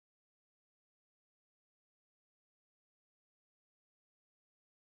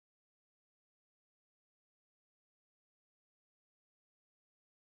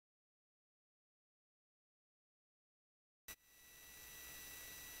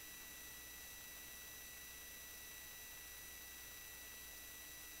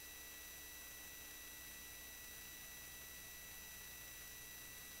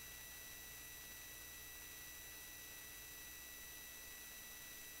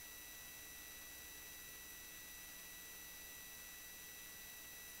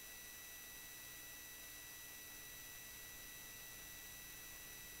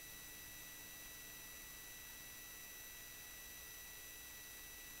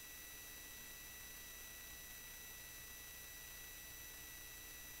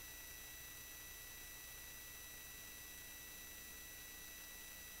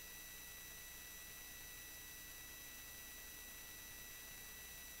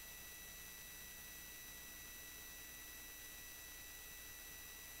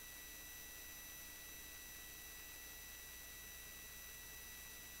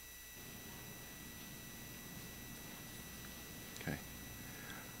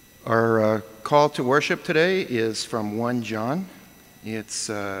Our call to worship today is from 1 John. It's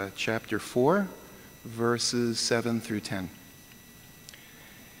chapter 4, verses 7 through 10.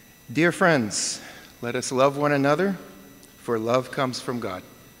 Dear friends, let us love one another, for love comes from God.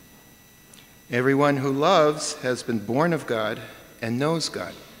 Everyone who loves has been born of God and knows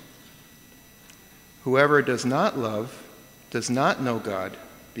God. Whoever does not love does not know God,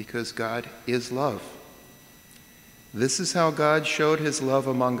 because God is love. This is how God showed his love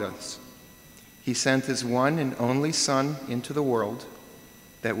among us. He sent his one and only Son into the world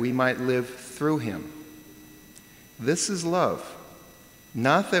that we might live through him. This is love,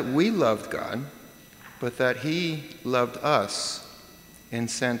 not that we loved God, but that he loved us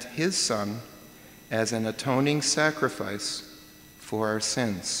and sent his Son as an atoning sacrifice for our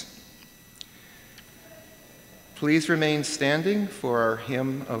sins. Please remain standing for our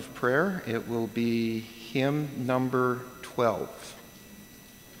hymn of prayer. It will be hymn number 12.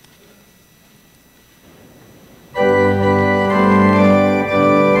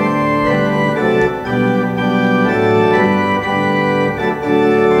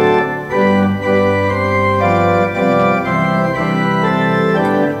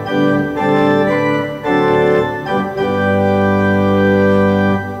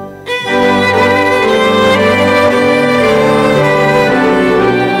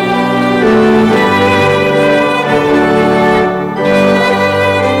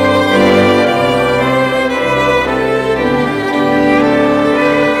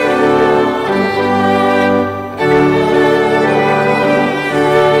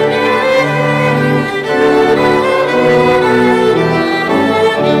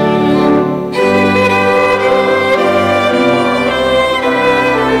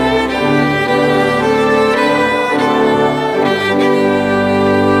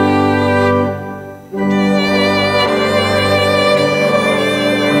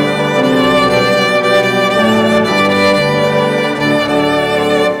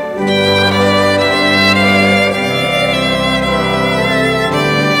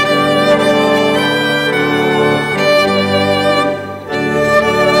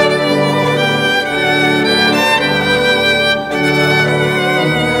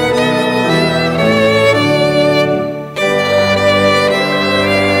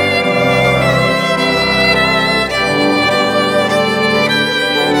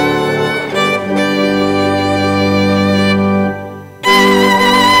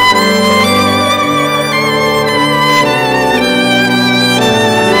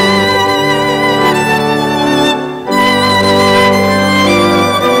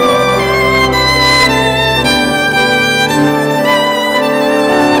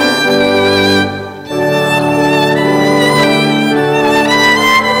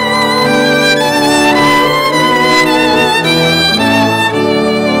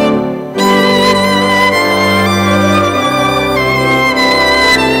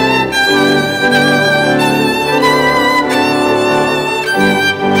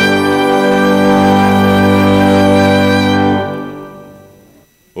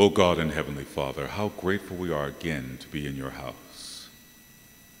 O God and Heavenly Father, how grateful we are again to be in your house.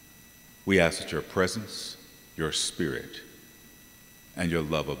 We ask that your presence, your spirit, and your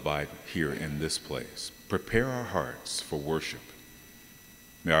love abide here in this place. Prepare our hearts for worship.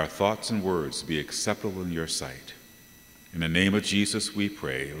 May our thoughts and words be acceptable in your sight. In the name of Jesus we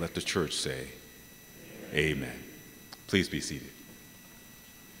pray. Let the church say, Amen. Please be seated.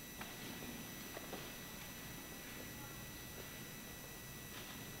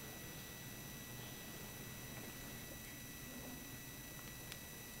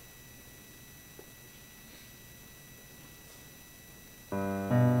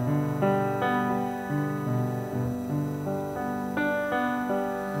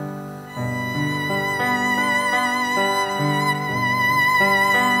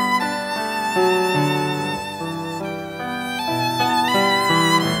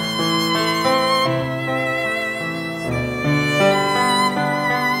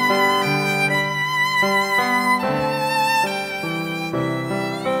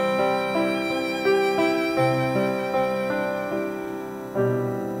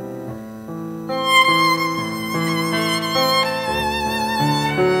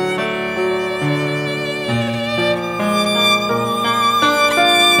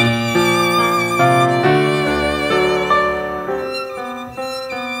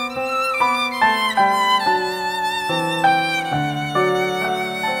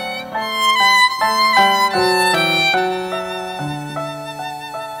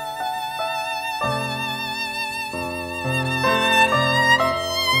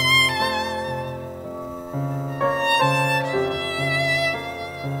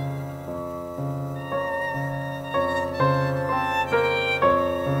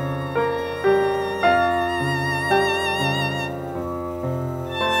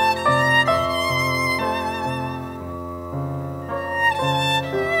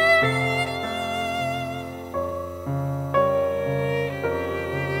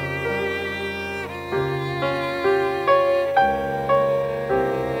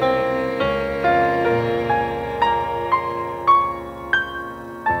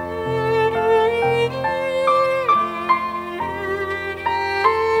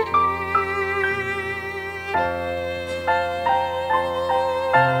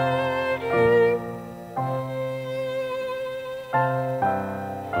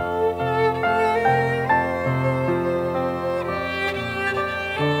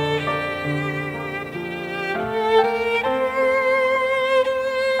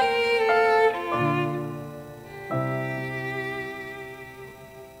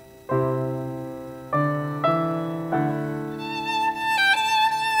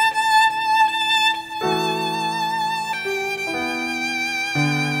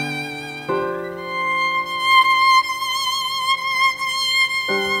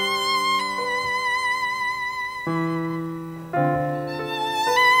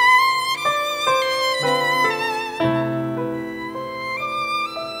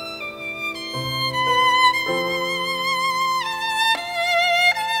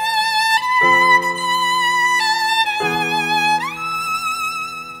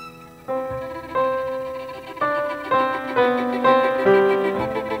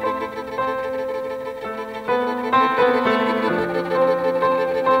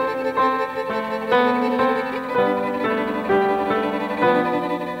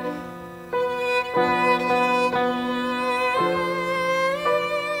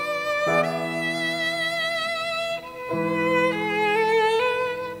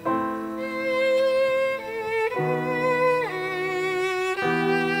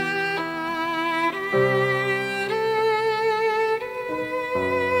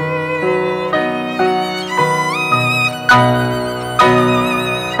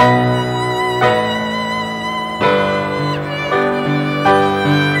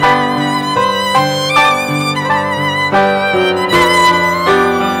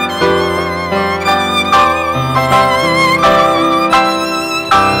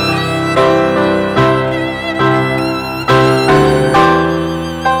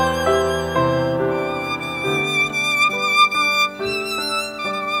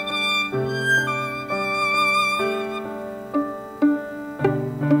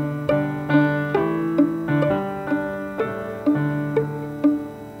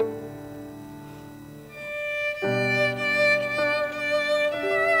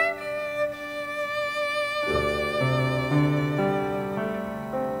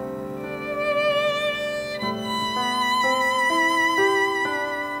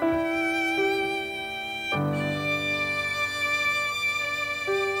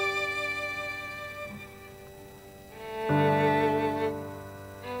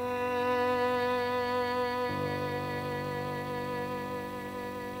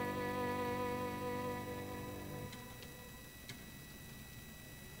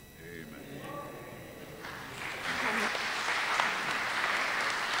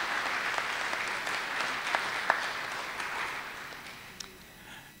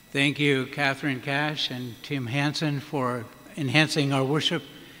 Thank you, Catherine Cash and Tim Hansen, for enhancing our worship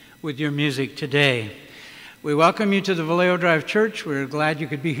with your music today. We welcome you to the Vallejo Drive Church. We're glad you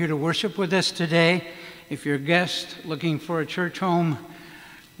could be here to worship with us today. If you're a guest looking for a church home,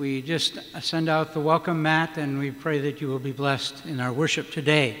 we just send out the welcome mat, and we pray that you will be blessed in our worship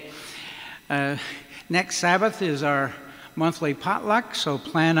today. Next Sabbath is our monthly potluck, so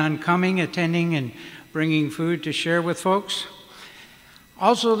plan on coming, attending, and bringing food to share with folks.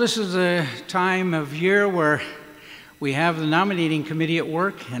 Also, this is a time of year where we have the nominating committee at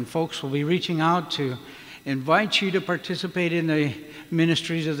work, and folks will be reaching out to invite you to participate in the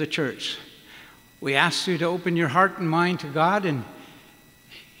ministries of the church. We ask you to open your heart and mind to God, and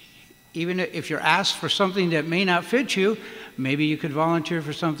even if you're asked for something that may not fit you, maybe you could volunteer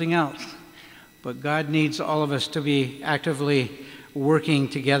for something else. But God needs all of us to be actively working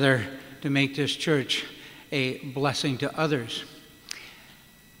together to make this church a blessing to others.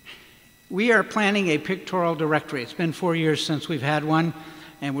 We are planning a pictorial directory. It's been 4 years since we've had one,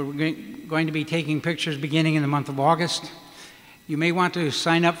 and we're going to be taking pictures beginning in the month of August. You may want to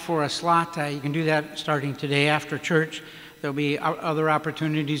sign up for a slot. You can do that starting today after church. There'll be other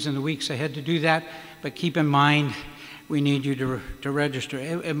opportunities in the weeks ahead to do that, but keep in mind we need you to register.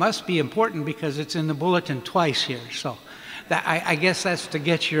 It must be important because it's in the bulletin twice here, so I guess that's to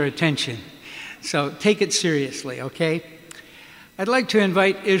get your attention. So take it seriously, okay? I'd like to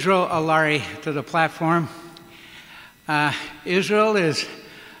invite Israel Alari to the platform. Israel is,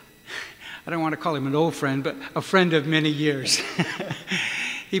 I don't want to call him an old friend, but a friend of many years.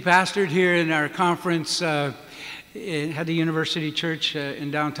 He pastored here in our conference, had the University Church in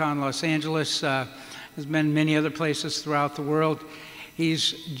downtown Los Angeles, has been in many other places throughout the world.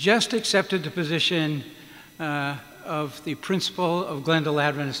 He's just accepted the position of the principal of Glendale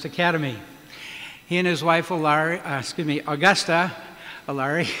Adventist Academy. He and his wife, Augusta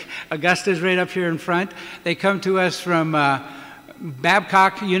Alari. Augusta's right up here in front. They come to us from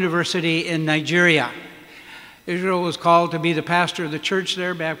Babcock University in Nigeria. Israel was called to be the pastor of the church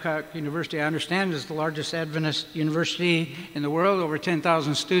there. Babcock University, I understand, is the largest Adventist university in the world, over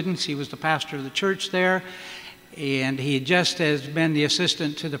 10,000 students. He was the pastor of the church there, and he just has been the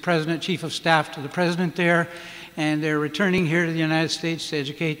assistant to the president, chief of staff to the president there, and they're returning here to the United States to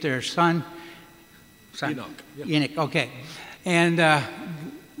educate their son. Enoch. Yeah. Enoch, okay. And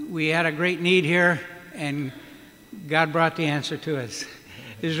we had a great need here, and God brought the answer to us.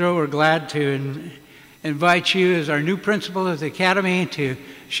 Israel, we're glad to invite you as our new principal of the Academy to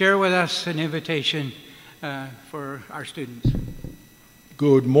share with us an invitation for our students.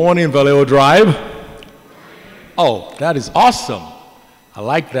 Good morning, Vallejo Drive. Oh, that is awesome. I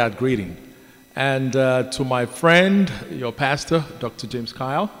like that greeting. And to my friend, your pastor, Dr. James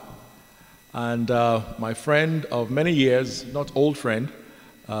Kyle, and my friend of many years, not old friend,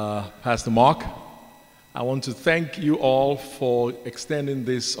 Pastor Mark, I want to thank you all for extending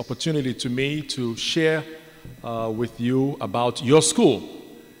this opportunity to me to share with you about your school.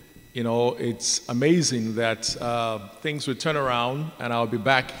 You know, it's amazing that things will turn around and I'll be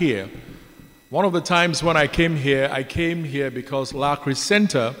back here. One of the times when I came here because La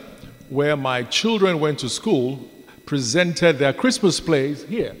Crescenta, where my children went to school, presented their Christmas plays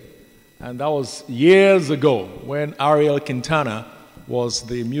here. And that was years ago when Ariel Quintana was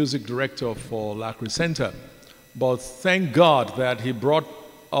the music director for La Crescenta. But thank God that he brought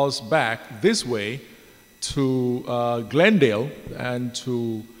us back this way to Glendale and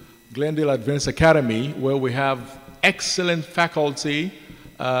to Glendale Advanced Academy, where we have excellent faculty.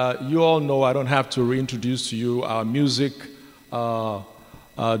 You all know I don't have to reintroduce to you our music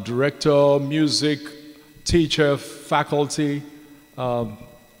director, music teacher, faculty,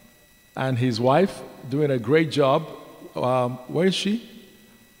 and his wife doing a great job. Where is she?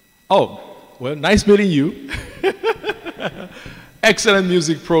 Oh, well, nice meeting you. Excellent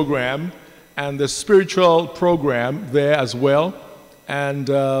music program and the spiritual program there as well. And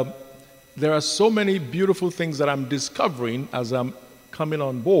there are so many beautiful things that I'm discovering as I'm coming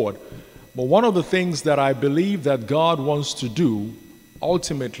on board. But one of the things that I believe that God wants to do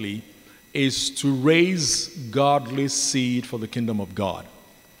ultimately is to raise godly seed for the kingdom of God.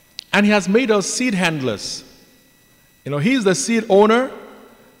 And he has made us seed handlers. You know, he's the seed owner,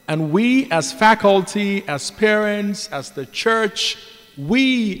 and we as faculty, as parents, as the church,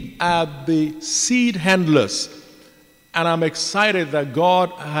 we are the seed handlers. And I'm excited that God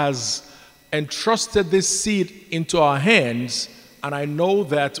has entrusted this seed into our hands. And I know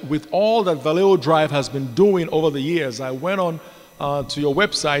that with all that Vallejo Drive has been doing over the years, I went on to your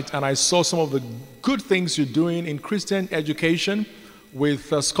website and I saw some of the good things you're doing in Christian education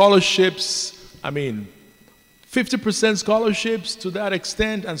with scholarships. I mean, 50% scholarships to that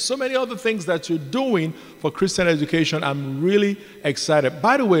extent, and so many other things that you're doing for Christian education. I'm really excited.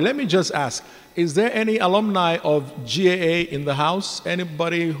 By the way, let me just ask, is there any alumni of GAA in the house?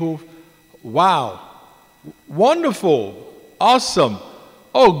 Anybody who, wow, wonderful, awesome.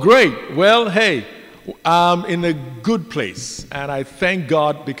 Oh, great. Well, hey, I'm in a good place, and I thank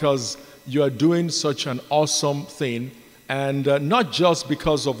God because you are doing such an awesome thing, and not just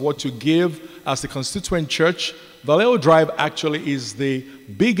because of what you give as a constituent church. Vallejo Drive actually is the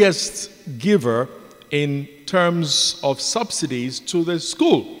biggest giver in terms of subsidies to the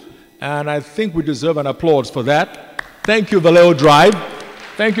school, and I think we deserve an applause for that. Thank you, Vallejo Drive.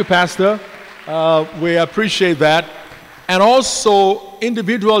 Thank you, Pastor. We appreciate that. And also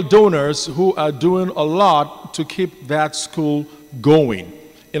individual donors who are doing a lot to keep that school going.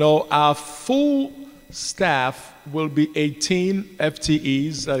 You know, our full staff will be 18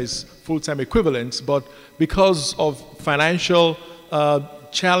 FTEs, that is full-time equivalents, but because of financial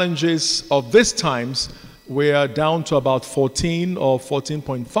challenges of these times, we are down to about 14 or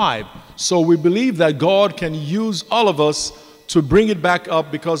 14.5. So we believe that God can use all of us to bring it back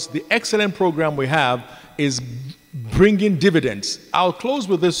up because the excellent program we have is bringing dividends. I'll close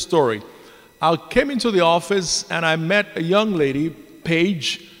with this story. I came into the office and I met a young lady,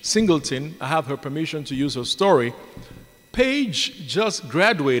 Paige Singleton. I have her permission to use her story. Paige just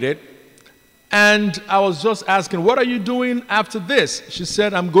graduated, and I was just asking, what are you doing after this? She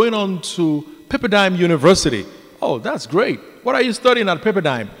said, I'm going on to Pepperdine University. Oh, that's great. What are you studying at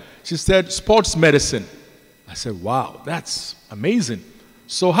Pepperdine? She said, sports medicine. I said, wow, that's amazing.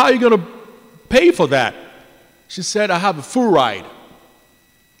 So how are you going to pay for that? She said, I have a full ride.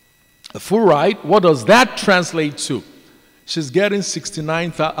 A full ride? What does that translate to? She's getting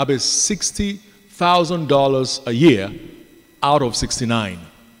 $60,000 a year out of 69.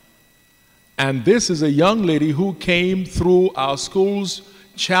 And this is a young lady who came through our schools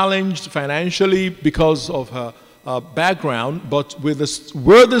challenged financially because of her background, but with a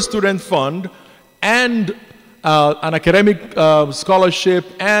worthy student fund and an academic scholarship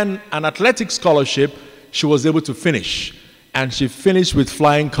and an athletic scholarship, she was able to finish. And she finished with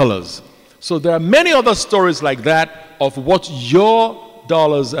flying colors. So there are many other stories like that of what your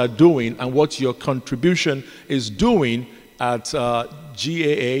dollars are doing and what your contribution is doing at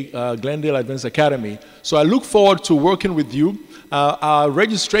GAA, Glendale Advanced Academy. So I look forward to working with you. Our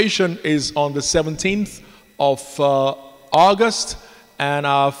registration is on the 17th of August, and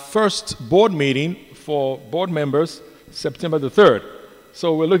our first board meeting for board members, September the 3rd.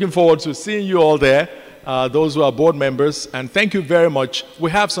 So we're looking forward to seeing you all there, those who are board members, and thank you very much. We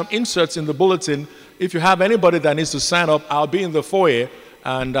have some inserts in the bulletin. If you have anybody that needs to sign up, I'll be in the foyer,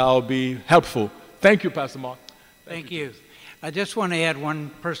 and I'll be helpful. Thank you, Pastor Mark. Thank you. I just want to add one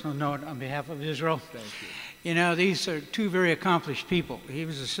personal note on behalf of Israel. Thank you. You know, these are two very accomplished people. He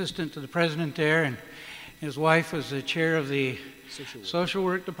was assistant to the president there, and his wife was the chair of the social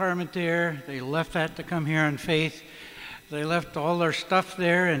work department there. They left that to come here on faith. They left all their stuff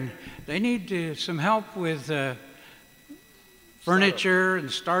there, and they need some help with furniture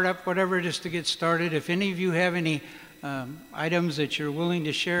and startup, whatever it is to get started. If any of you have any items that you're willing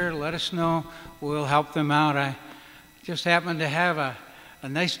to share, let us know. We'll help them out. I just happen to have a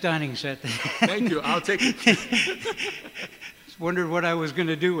nice dining set. Thank you. I'll take it. Just wondered what I was going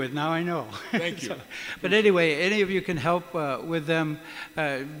to do with. Now I know. Thank you. So, but anyway, any of you can help with them,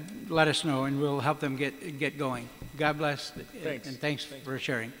 let us know, and we'll help them get going. God bless. Thanks. And thanks for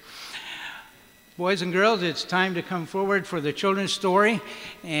sharing. Boys and girls, it's time to come forward for the children's story,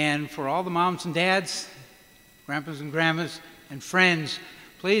 and for all the moms and dads, grandpas and grandmas, and friends,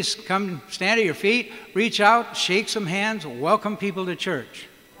 please come stand at your feet, reach out, shake some hands, welcome people to church.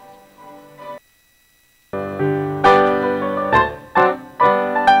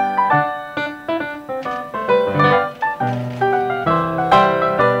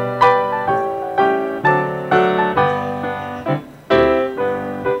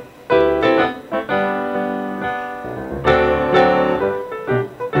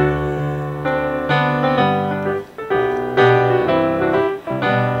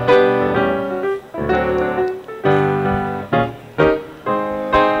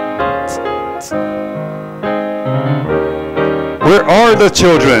 Where are the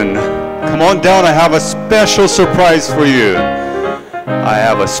children? Come on down, I have a special surprise for you. I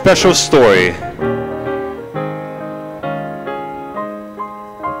have a special story.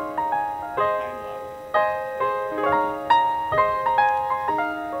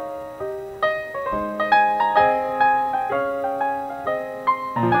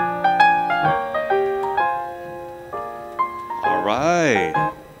 All right.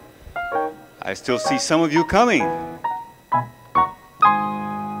 I still see some of you coming.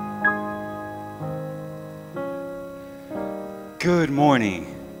 Good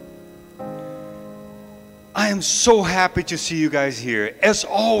morning. I am so happy to see you guys here. As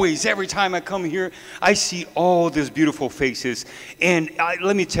always, every time I come here, I see all these beautiful faces. And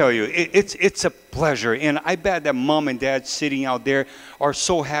let me tell you, it's a pleasure. And I bet that mom and dad sitting out there are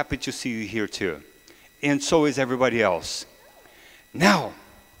so happy to see you here too. And so is everybody else. Now,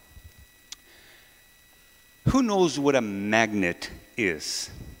 who knows what a magnet is?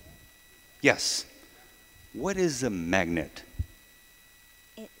 Yes. What is a magnet?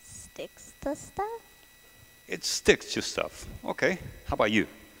 It sticks to stuff? It sticks to stuff. Okay. How about you?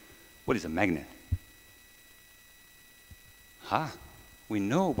 What is a magnet? We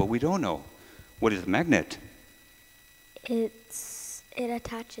know, but we don't know. What is a magnet? It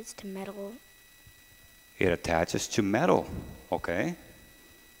attaches to metal. It attaches to metal. Okay.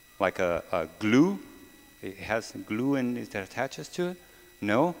 Like a glue? It has glue and it attaches to it?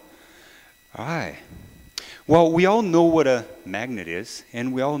 No? All right. Well, we all know what a magnet is,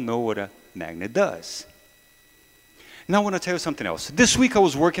 and we all know what a magnet does. Now I want to tell you something else. This week I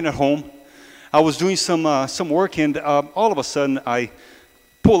was working at home. I was doing some work, and all of a sudden I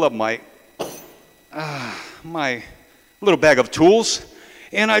pull up my little bag of tools,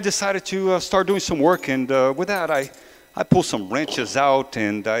 and I decided to start doing some work. And with that, I pull some wrenches out,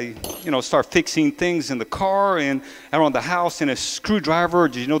 and I start fixing things in the car and around the house, and a screwdriver.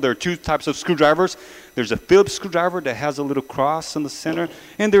 Did you know there are two types of screwdrivers? There's a Phillips screwdriver that has a little cross in the center,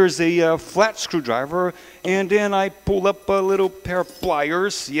 and there's a flat screwdriver. And then I pull up a little pair of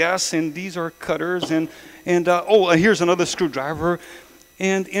pliers, yes, and these are cutters. And here's another screwdriver.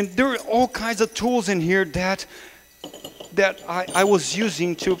 And there are all kinds of tools in here that I was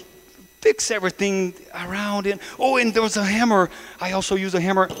using to fix everything around. And there was a hammer. I also use a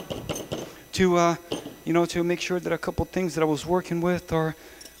hammer to to make sure that a couple things that I was working with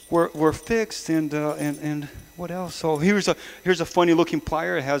were fixed. And what else? So here's a funny looking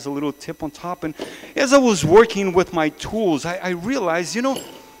plier. It has a little tip on top. And as I was working with my tools, I realized,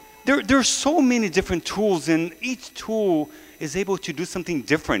 there's so many different tools, and each tool is able to do something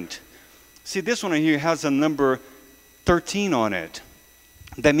different. See, this one right here has a number 13 on it.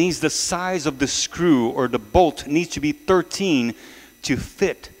 That means the size of the screw or the bolt needs to be 13 to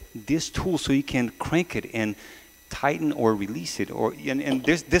fit this tool, so you can crank it and tighten or release it. And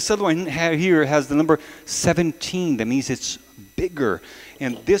this other one here has the number 17. That means it's bigger.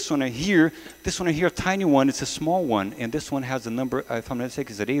 And this one right here, a tiny one, it's a small one. And this one has a number, if I'm not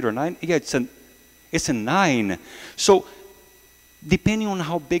mistaken, is it 8 or 9? Yeah, it's a 9. So depending on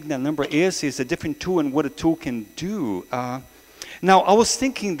how big that number is a different tool and what a tool can do. Now, I was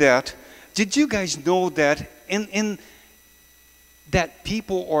thinking that, did you guys know that that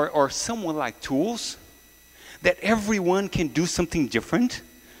people are somewhat like tools? That everyone can do something different?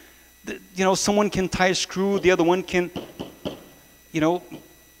 Someone can tie a screw, the other one can, nail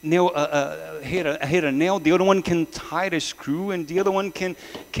hit a nail, the other one can tie the screw, and the other one can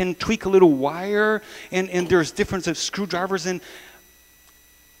tweak a little wire, and there's different screwdrivers.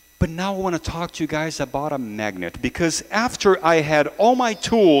 But now I want to talk to you guys about a magnet, because after I had all my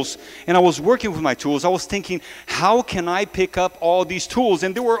tools and I was working with my tools, I was thinking, how can I pick up all these tools?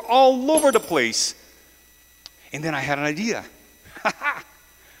 And they were all over the place. And then I had an idea.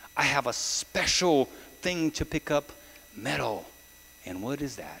 I have a special thing to pick up metal. And what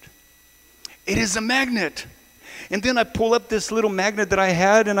is that? It is a magnet. And then I pull up this little magnet that I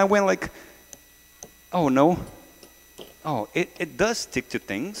had, and I went like, oh no. Oh, it does stick to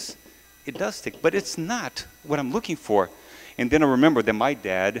things. It does stick, but it's not what I'm looking for. And then I remember that my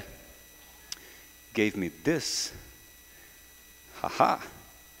dad gave me this.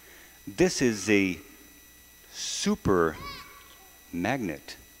 This is a super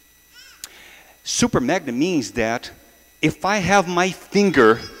magnet. Super magnet means that if I have my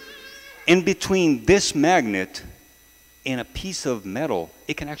finger in between this magnet and a piece of metal,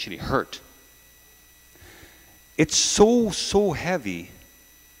 it can actually hurt. It's so heavy.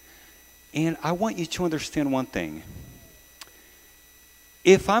 And I want you to understand one thing.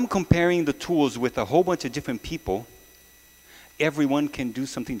 If I'm comparing the tools with a whole bunch of different people, everyone can do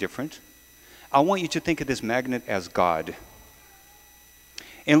something different. I want you to think of this magnet as God.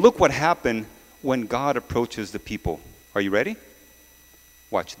 And look what happened when God approaches the people. Are you ready?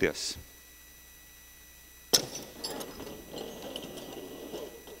 Watch this.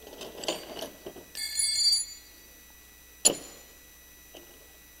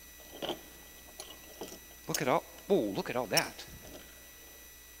 Look at all that.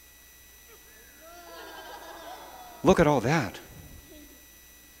 Look at all that.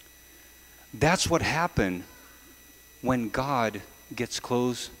 That's what happened when God gets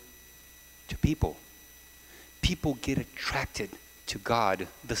close to people. People get attracted to God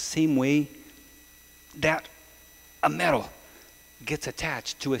the same way that a metal gets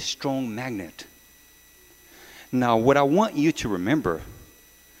attached to a strong magnet. Now, what I want you to remember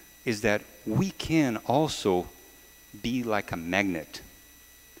is that we can also be like a magnet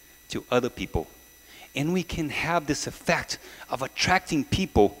to other people. And we can have this effect of attracting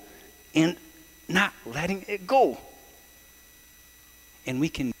people and not letting it go. And we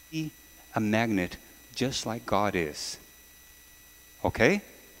can be a magnet just like God is. Okay?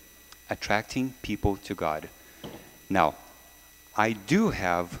 Attracting people to God. Now, I do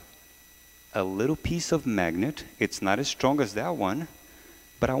have a little piece of magnet. It's not as strong as that one,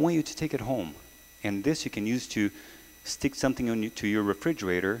 but I want you to take it home. And this you can use to stick something on to your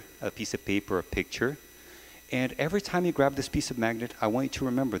refrigerator, a piece of paper, a picture. And every time you grab this piece of magnet, I want you to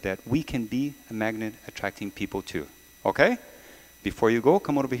remember that we can be a magnet attracting people too. Okay? Before you go,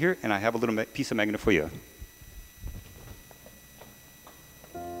 come on over here, and I have a little piece of magnet for you.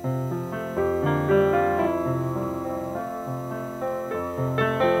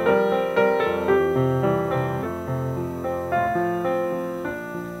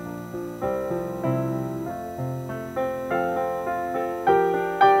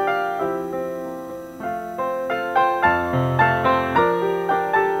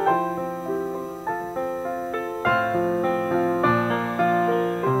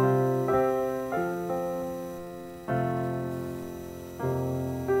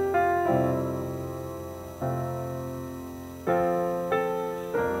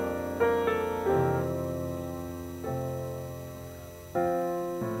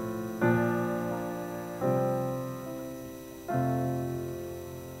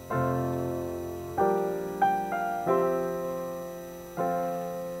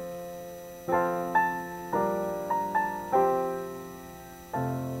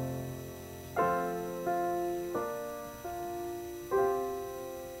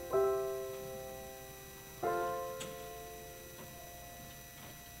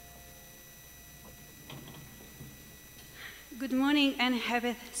 Good morning and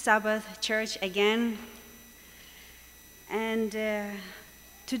happy Sabbath, church, again. And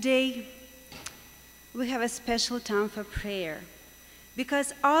today we have a special time for prayer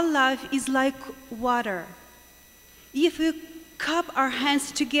because our life is like water. If we cup our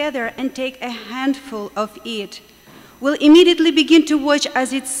hands together and take a handful of it, we'll immediately begin to watch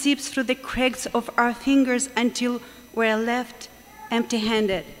as it seeps through the cracks of our fingers until we're left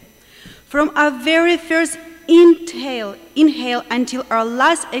empty-handed. From our very first inhale until our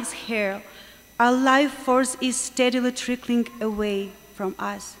last exhale, our life force is steadily trickling away from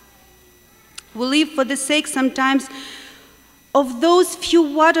us. We live for the sake sometimes of those few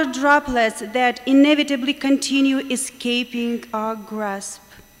water droplets that inevitably continue escaping our grasp.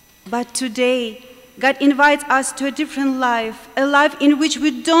 But today, God invites us to a different life, a life in which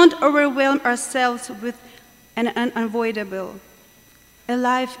we don't overwhelm ourselves with an unavoidable. A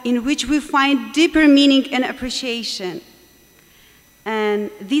life in which we find deeper meaning and appreciation.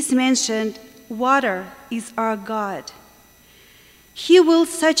 And this mentioned water is our God. He will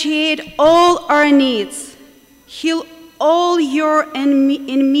satiate all our needs, heal all your and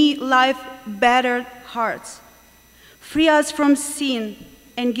me life-battered hearts, free us from sin,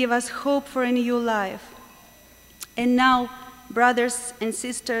 and give us hope for a new life. And now, brothers and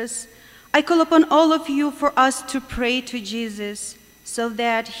sisters, I call upon all of you for us to pray to Jesus, so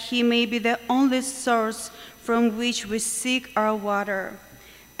that he may be the only source from which we seek our water.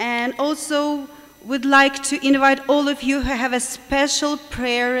 And also would like to invite all of you who have a special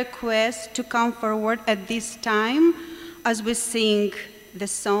prayer request to come forward at this time as we sing the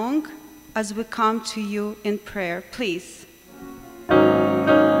song, as we come to you in prayer. Please.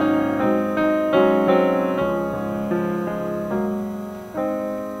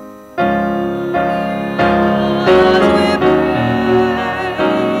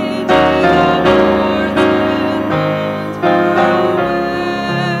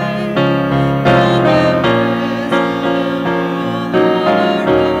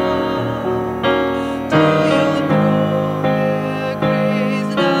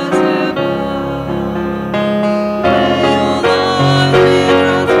 Grace does above.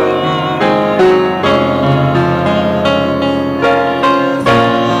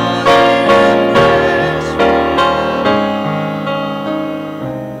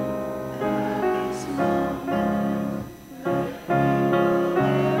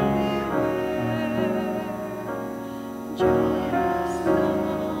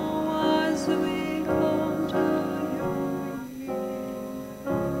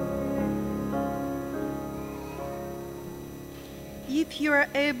 if you are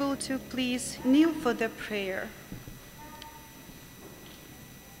able to, please kneel for the prayer.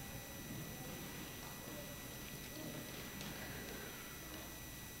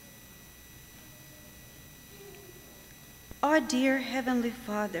 Our dear Heavenly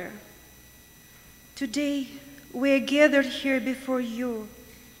Father, today we are gathered here before you,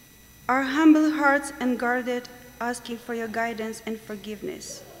 our humble hearts unguarded, asking for your guidance and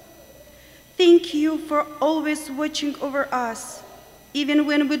forgiveness. Thank you for always watching over us, even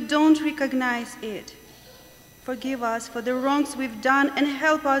when we don't recognize it. Forgive us for the wrongs we've done and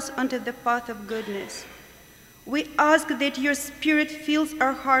help us onto the path of goodness. We ask that your Spirit fills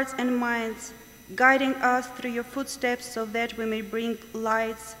our hearts and minds, guiding us through your footsteps so that we may bring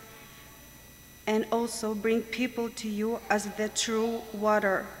lights and also bring people to you as the true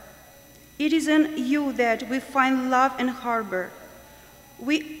water. It is in you that we find love and harbor.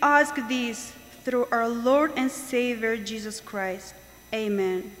 We ask this through our Lord and Savior, Jesus Christ.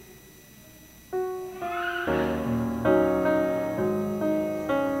 Amen.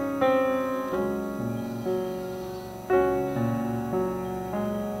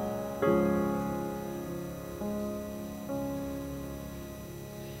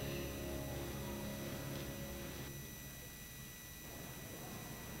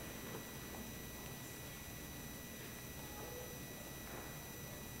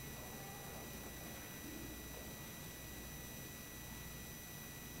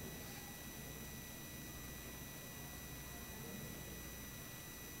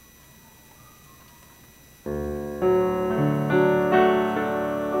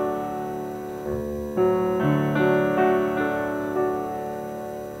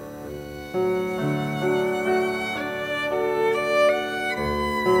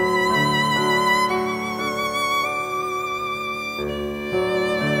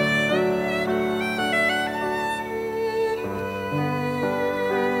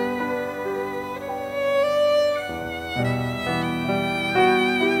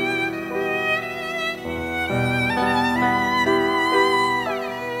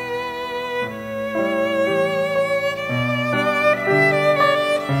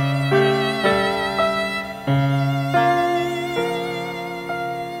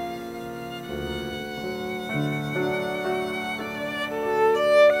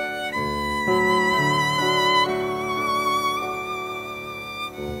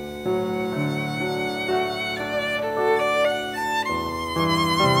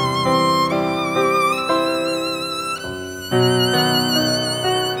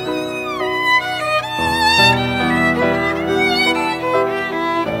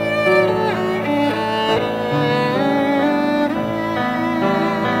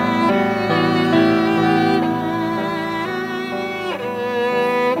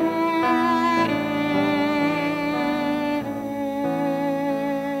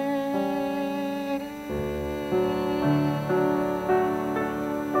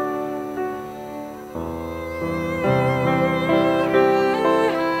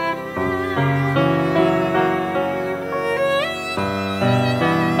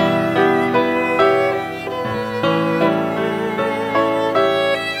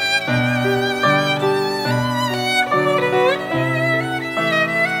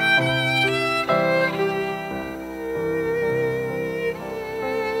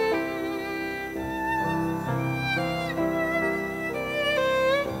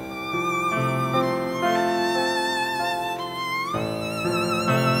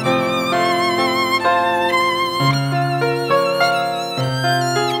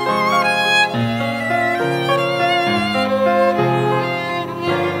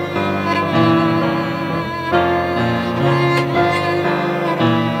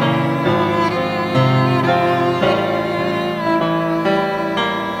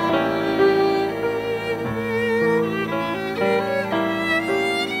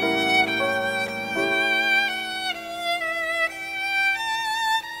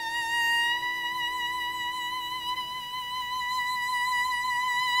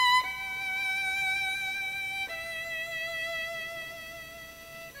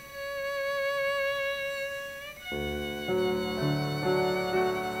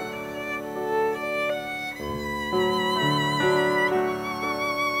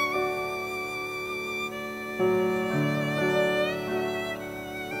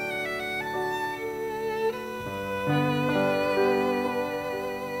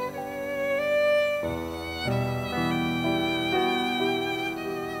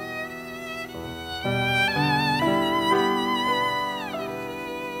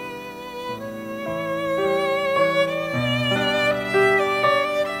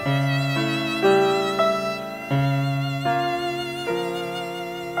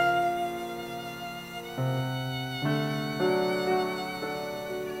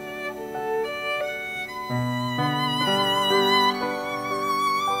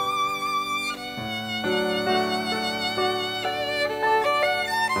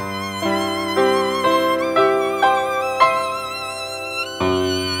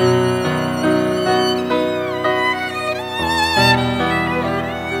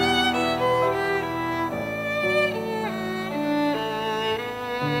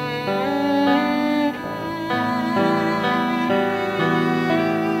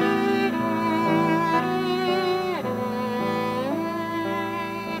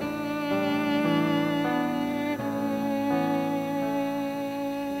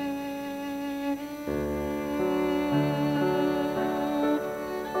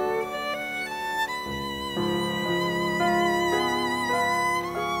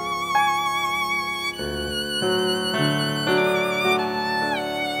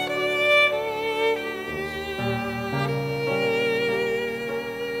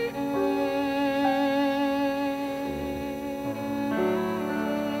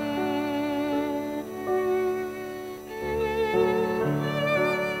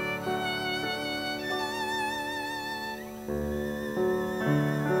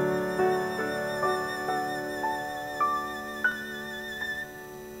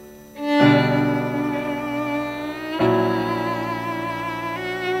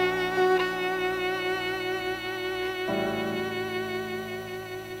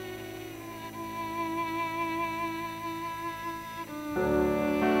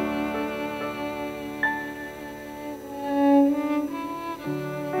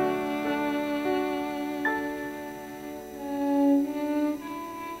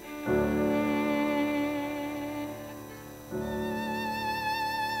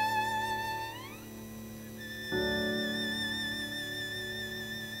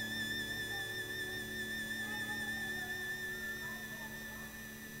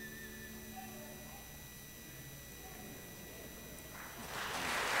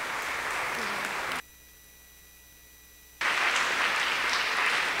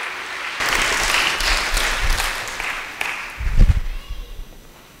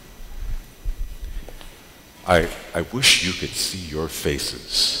 I wish you could see your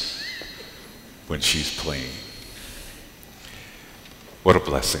faces when she's playing. What a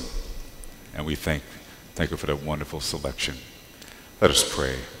blessing. And we thank you for that wonderful selection. Let us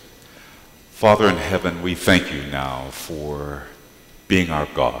pray. Father in heaven, we thank you now for being our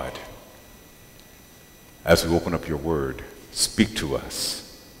God. As we open up your word, speak to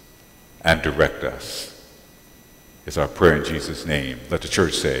us and direct us. It's our prayer in Jesus' name. Let the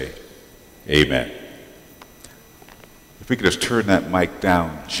church say, amen. If we could just turn that mic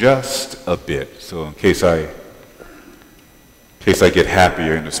down just a bit, so in case I get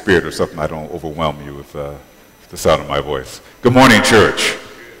happier in the spirit or something, I don't overwhelm you with the sound of my voice. Good morning, church.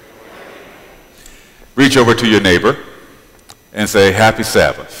 Reach over to your neighbor and say, Happy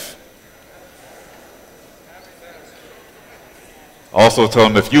Sabbath. Also tell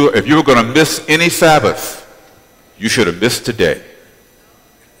them if you were going to miss any Sabbath, you should have missed today.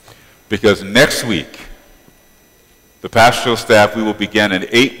 Because next week, the pastoral staff, we will begin an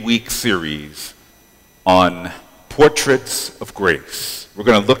 8-week series on portraits of grace. We're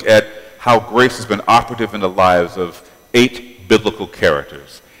going to look at how grace has been operative in the lives of 8 biblical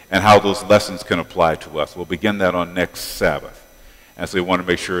characters and how those lessons can apply to us. We'll begin that on next Sabbath. And so we want to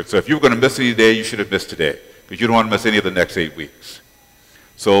make sure, so if you were going to miss any day, you should have missed today, because you don't want to miss any of the next 8 weeks.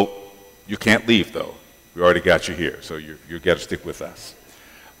 So you can't leave, though. We already got you here, so you got to stick with us.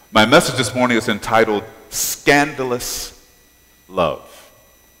 My message this morning is entitled Scandalous Love.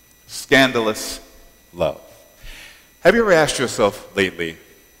 Scandalous Love. Have you ever asked yourself lately,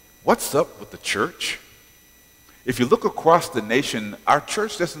 what's up with the church? If you look across the nation, our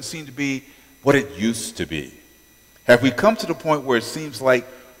church doesn't seem to be what it used to be. Have we come to the point where it seems like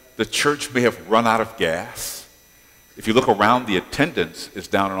the church may have run out of gas? If you look around, the attendance is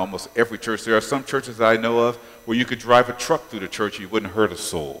down in almost every church. There are some churches that I know of where you could drive a truck through the church and you wouldn't hurt a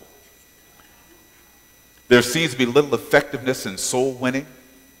soul. There seems to be little effectiveness in soul winning.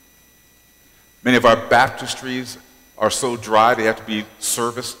 Many of our baptistries are so dry they have to be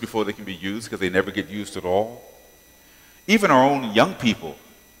serviced before they can be used because they never get used at all. Even our own young people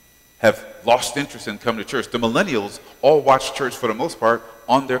have lost interest in coming to church. The millennials all watch church for the most part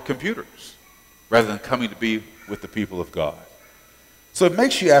on their computers rather than coming to be with the people of God. So it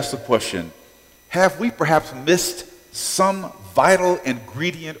makes you ask the question, have we perhaps missed some vital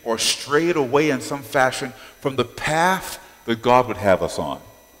ingredient or strayed away in some fashion from the path that God would have us on?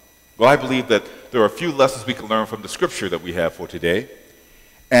 Well, I believe that there are a few lessons we can learn from the scripture that we have for today.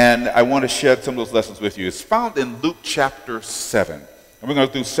 And I want to share some of those lessons with you. It's found in Luke chapter 7. And we're going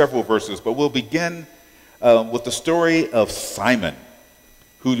to do several verses, but we'll begin with the story of Simon,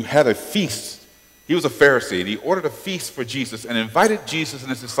 who had a feast. He was a Pharisee, and he ordered a feast for Jesus and invited Jesus and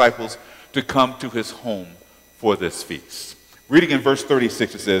his disciples to come to his home for this feast. Reading in verse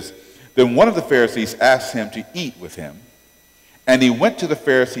 36, it says, Then one of the Pharisees asked him to eat with him, and he went to the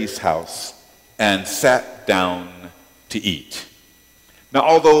Pharisee's house and sat down to eat. Now,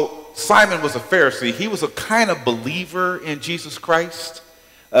 although Simon was a Pharisee, he was a kind of believer in Jesus Christ.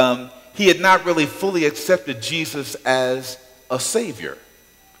 He had not really fully accepted Jesus as a Savior,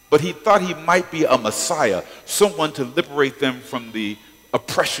 but he thought he might be a Messiah, someone to liberate them from the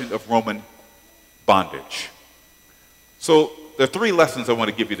oppression of Roman bondage. So there are 3 lessons I want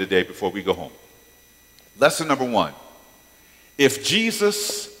to give you today before we go home. Lesson number 1, if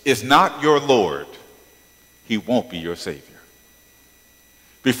Jesus is not your Lord, he won't be your Savior.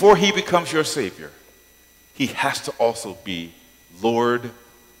 Before he becomes your Savior, he has to also be Lord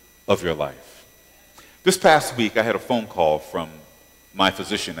of your life. This past week, I had a phone call from my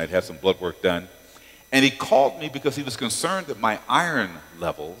physician. I'd had some blood work done, and he called me because he was concerned that my iron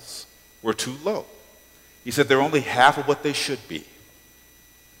levels were too low. He said they're only half of what they should be.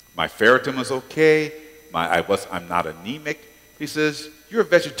 My ferritin was okay. I'm not anemic. He says, you're a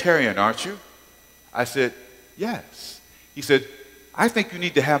vegetarian, aren't you? I said, yes. He said, I think you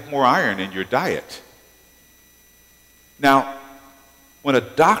need to have more iron in your diet. Now, when a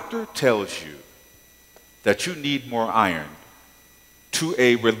doctor tells you that you need more iron, to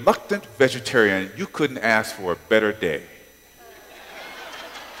a reluctant vegetarian, you couldn't ask for a better day.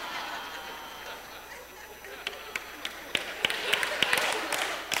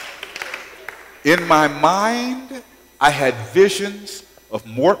 In my mind, I had visions of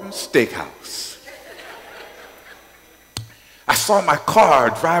Morton's Steakhouse. I saw my car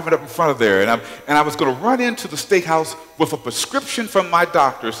driving up in front of there, and I was going to run into the steakhouse with a prescription from my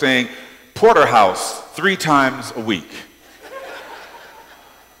doctor saying, porterhouse 3 times a week.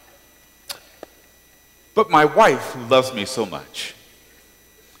 But my wife, who loves me so much,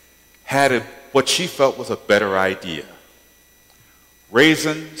 had what she felt was a better idea.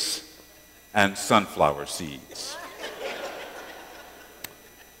 Raisins and sunflower seeds.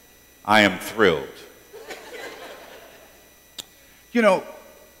 I am thrilled. You know,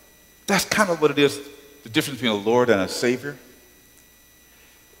 that's kind of what it is, the difference between a Lord and a Savior.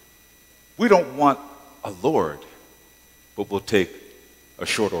 We don't want a Lord, but we'll take a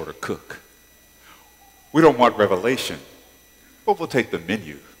short order cook. We don't want revelation, but we'll take the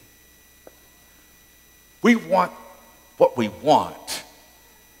menu. We want what we want.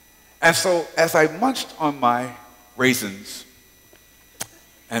 And so as I munched on my raisins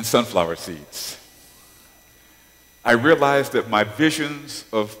and sunflower seeds, I realized that my visions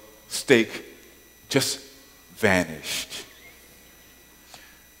of steak just vanished.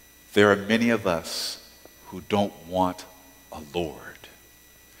 There are many of us who don't want a Lord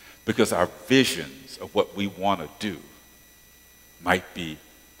because our visions of what we want to do might be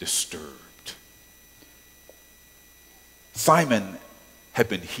disturbed. Simon had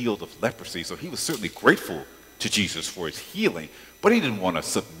been healed of leprosy, so he was certainly grateful to Jesus for his healing, but he didn't want to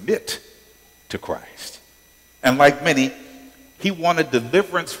submit to Christ. And like many, he wanted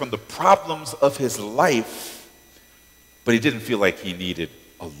deliverance from the problems of his life, but he didn't feel like he needed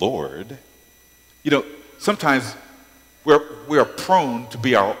a Lord. You know, sometimes we are prone to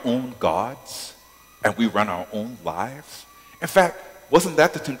be our own gods, and we run our own lives. In fact, wasn't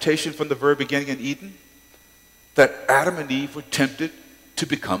that the temptation from the very beginning in Eden? That Adam and Eve were tempted to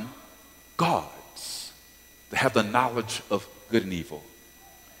become gods, to have the knowledge of good and evil.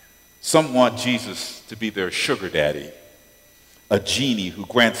 Some want Jesus to be their sugar daddy, a genie who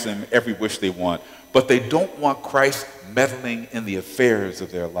grants them every wish they want, but they don't want Christ meddling in the affairs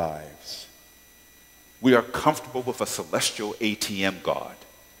of their lives. We are comfortable with a celestial ATM God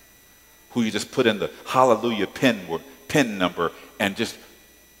who you just put in the hallelujah pin number and just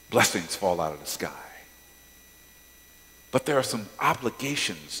blessings fall out of the sky. But there are some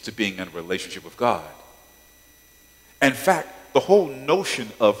obligations to being in a relationship with God. In fact, the whole notion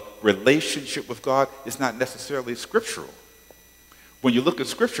of relationship with God is not necessarily scriptural. When you look at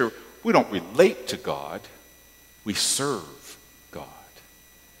Scripture, we don't relate to God, we serve God.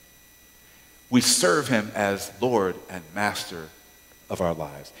 We serve him as Lord and Master of our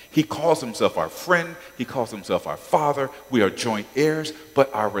lives. He calls himself our friend, he calls himself our Father, we are joint heirs,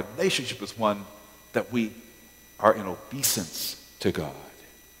 but our relationship is one that we are in obeisance to God.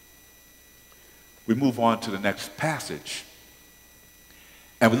 We move on to the next passage.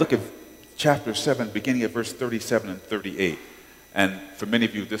 And we look at chapter 7, beginning at verse 37 and 38. And for many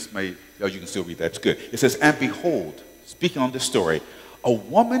of you, this may, oh, you can still read that, it's good. It says, and behold, speaking on this story, a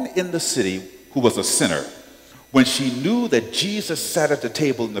woman in the city who was a sinner, when she knew that Jesus sat at the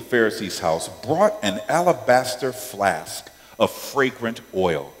table in the Pharisee's house, brought an alabaster flask of fragrant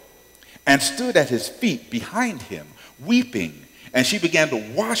oil and stood at his feet behind him, weeping. And she began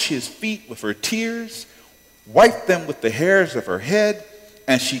to wash his feet with her tears, wiped them with the hairs of her head,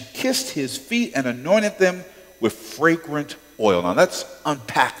 and she kissed his feet and anointed them with fragrant oil. Now let's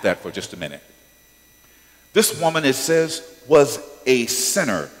unpack that for just a minute. This woman, it says, was a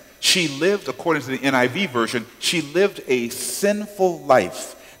sinner. She lived, according to the NIV version, she lived a sinful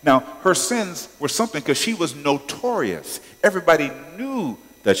life. Now, her sins were something because she was notorious. Everybody knew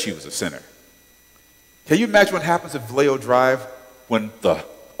that she was a sinner. Can you imagine what happens at Vallejo Drive when the,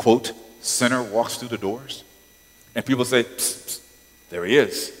 quote, sinner walks through the doors? And people say, psst, psst, there he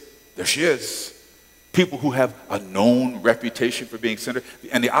is. There she is. People who have a known reputation for being sinner.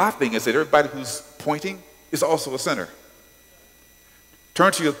 And the odd thing is that everybody who's pointing is also a sinner.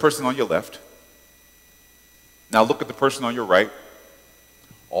 Turn to the person on your left. Now look at the person on your right.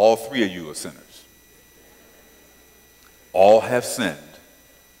 All three of you are sinners. All have sinned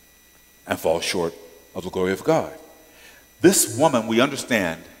and fall short of the glory of God. This woman, we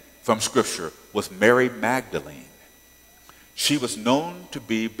understand from Scripture, was Mary Magdalene. She was known to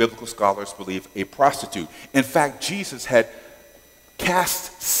be, biblical scholars believe, a prostitute. In fact, Jesus had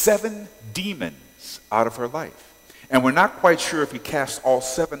cast 7 demons out of her life. And we're not quite sure if he cast all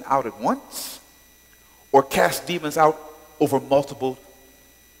 7 out at once or cast demons out over multiple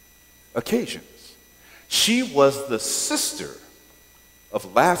occasions. She was the sister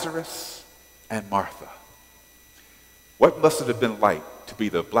of Lazarus and Martha. What must it have been like to be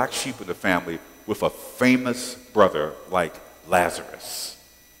the black sheep of the family with a famous brother like Lazarus,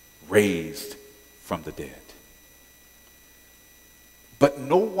 raised from the dead? But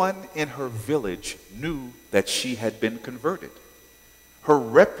no one in her village knew that she had been converted. Her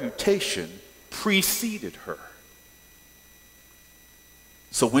reputation preceded her.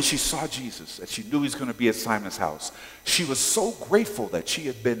 So when she saw Jesus, and she knew he was going to be at Simon's house, she was so grateful that she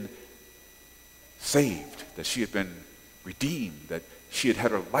had been saved, that she had been redeemed, that she had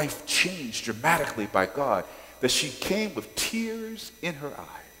had her life changed dramatically by God, that she came with tears in her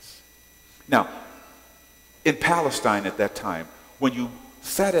eyes. Now, in Palestine at that time, when you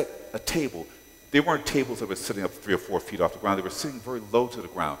sat at a table, they weren't tables that were sitting up 3 or 4 feet off the ground. They were sitting very low to the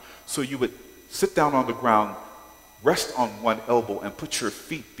ground. So you would sit down on the ground, rest on one elbow, and put your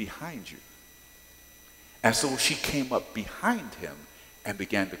feet behind you. And so she came up behind him and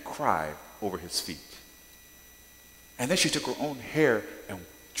began to cry over his feet. And then she took her own hair and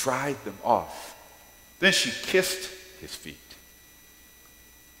dried them off. Then she kissed his feet.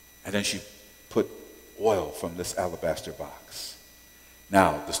 And then she put oil from this alabaster box.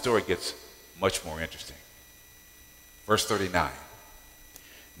 Now, the story gets much more interesting. Verse 39.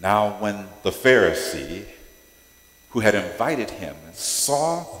 Now, when the Pharisee who had invited him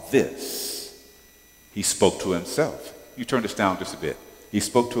saw this, he spoke to himself. You turn this down just a bit. He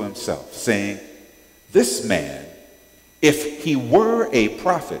spoke to himself, saying, this man, if he were a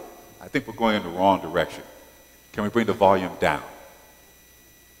prophet, I think we're going in the wrong direction. Can we bring the volume down?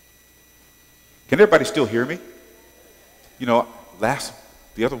 Can everybody still hear me? You know,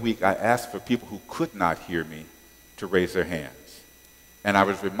 the other week I asked for people who could not hear me to raise their hands. And I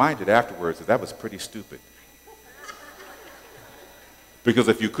was reminded afterwards that was pretty stupid. Because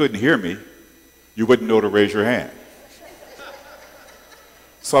if you couldn't hear me, you wouldn't know to raise your hand.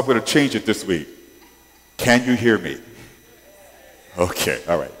 So I'm going to change it this week. Can you hear me? Okay,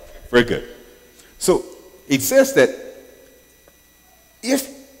 all right, very good. So it says that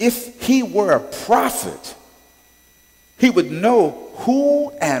if he were a prophet, he would know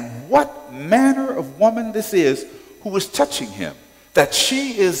who and what manner of woman this is who is touching him, that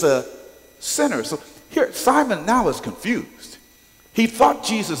she is a sinner. So here, Simon now is confused. He thought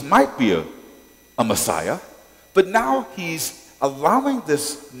Jesus might be a Messiah, but now he's allowing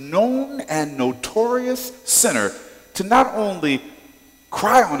this known and notorious sinner to not only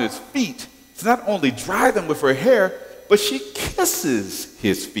cry on his feet, to not only dry them with her hair, but she kisses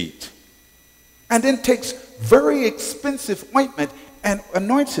his feet and then takes very expensive ointment and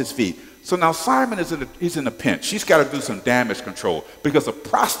anoints his feet. So now Simon is in a pinch. He's got to do some damage control because a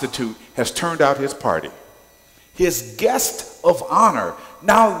prostitute has turned out his party. His guest of honor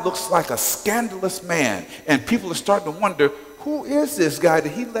now looks like a scandalous man, and people are starting to wonder, who is this guy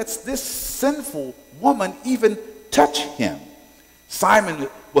that he lets this sinful woman even touch him? Simon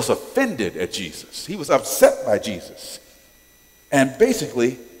was offended at Jesus. He was upset by Jesus. And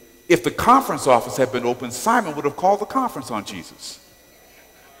basically, if the conference office had been open, Simon would have called the conference on Jesus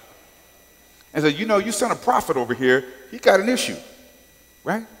and said, you know, you sent a prophet over here. He got an issue,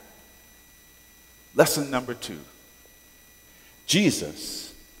 right? Lesson number 2.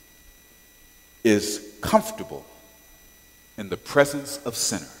 Jesus is comfortable in the presence of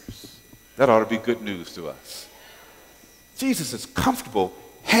sinners. That ought to be good news to us. Jesus is comfortable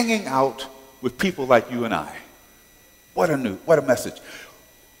hanging out with people like you and I. What a message.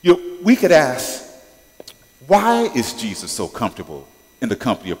 We could ask, why is Jesus so comfortable in the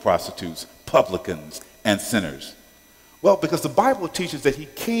company of prostitutes, publicans, and sinners? Well, because the Bible teaches that he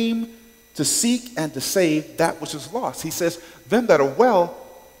came to seek and to save that which is lost. He says, them that are well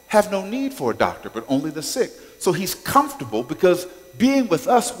have no need for a doctor, but only the sick. So he's comfortable because being with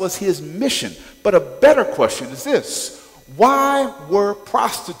us was his mission. But a better question is this: why were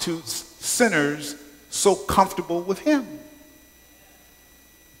prostitutes, sinners, so comfortable with him?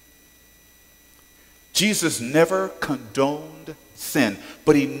 Jesus never condoned sin,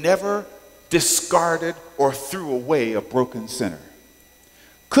 but he never discarded or threw away a broken sinner.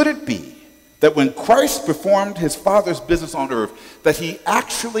 Could it be that when Christ performed his Father's business on earth, that he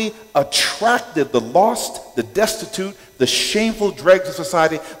actually attracted the lost, the destitute, the shameful dregs of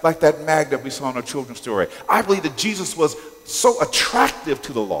society, like that magnet we saw in our children's story? I believe that Jesus was so attractive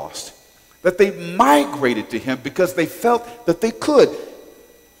to the lost that they migrated to him because they felt that they could.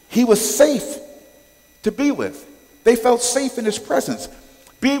 He was safe to be with. They felt safe in his presence.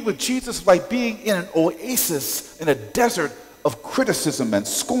 Being with Jesus was like being in an oasis in a desert of criticism and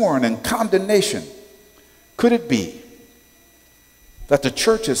scorn and condemnation. Could it be that the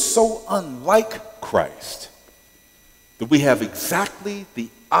church is so unlike Christ that we have exactly the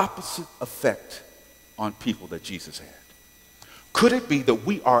opposite effect on people that Jesus had? Could it be that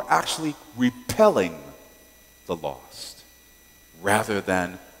we are actually repelling the lost rather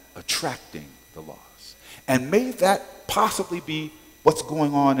than attracting the lost? And may that possibly be what's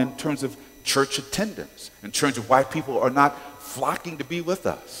going on in terms of church attendance, in terms of why people are not flocking to be with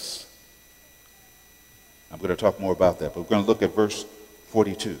us. I'm going to talk more about that, but we're going to look at verse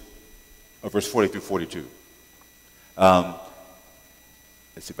 42, or verse 40 through 42. Let's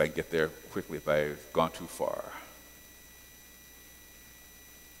see if I can get there quickly if I've gone too far.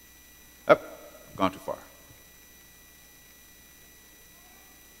 gone too far.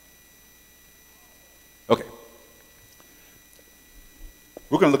 Okay.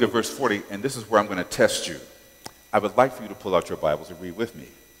 We're going to look at verse 40, and this is where I'm going to test you. I would like for you to pull out your Bibles and read with me.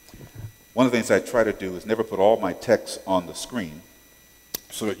 One of the things I try to do is never put all my texts on the screen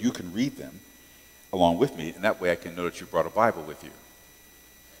so that you can read them along with me, and that way I can know that you brought a Bible with you.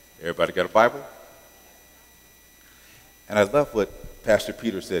 Everybody got a Bible? And I love what Pastor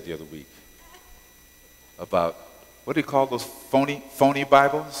Peter said the other week about, what do you call those phony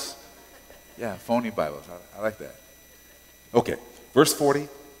Bibles? Yeah, phony Bibles. I like that. Okay, verse 40,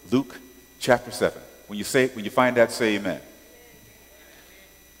 Luke chapter 7. When you find that, say amen.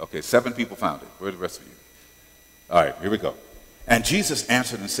 Okay, 7 people found it. Where are the rest of you? All right, here we go. And Jesus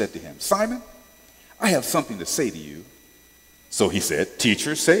answered and said to him, Simon, I have something to say to you. So he said,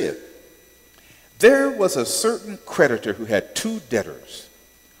 Teacher, say it. There was a certain creditor who had 2 debtors.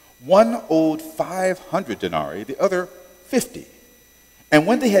 One owed 500 denarii, the other 50. And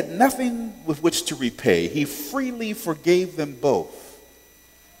when they had nothing with which to repay, he freely forgave them both.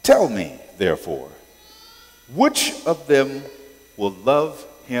 Tell me, therefore, which of them will love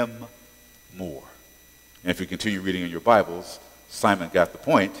him more? And if you continue reading in your Bibles, Simon got the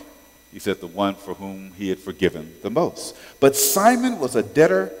point. He said the one for whom he had forgiven the most. But Simon was a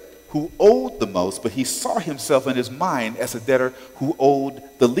debtor who owed the most, but he saw himself in his mind as a debtor who owed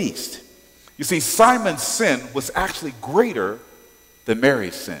the least. You see, Simon's sin was actually greater than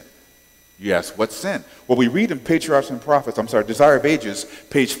Mary's sin. You ask, what sin? Well, we read in Patriarchs and Prophets, Desire of Ages,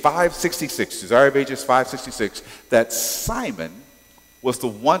 page 566, Desire of Ages 566, that Simon was the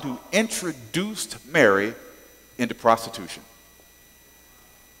one who introduced Mary into prostitution.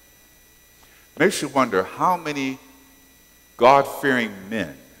 Makes you wonder how many God-fearing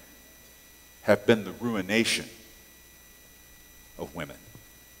men have been the ruination of women.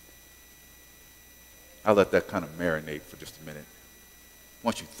 I'll let that kind of marinate for just a minute. I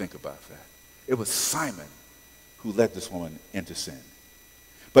want you to think about that. It was Simon who led this woman into sin.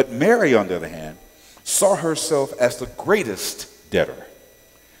 But Mary, on the other hand, saw herself as the greatest debtor.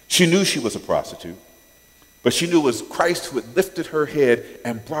 She knew she was a prostitute, but she knew it was Christ who had lifted her head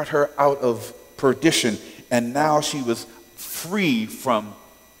and brought her out of perdition, and now she was free from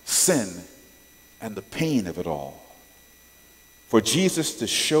sin and the pain of it all. For Jesus to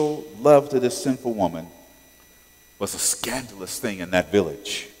show love to this sinful woman was a scandalous thing in that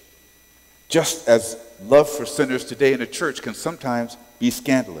village. Just as love for sinners today in the church can sometimes be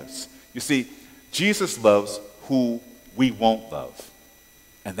scandalous. You see, Jesus loves who we won't love.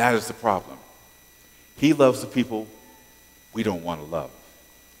 And that is the problem. He loves the people we don't want to love.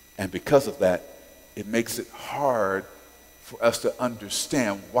 And because of that, it makes it hard for us to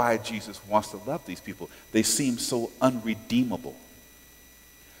understand why Jesus wants to love these people. They seem so unredeemable.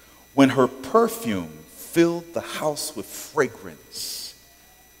 When her perfume filled the house with fragrance,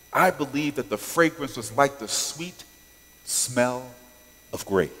 I believe that the fragrance was like the sweet smell of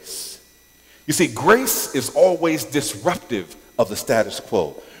grace. You see, grace is always disruptive of the status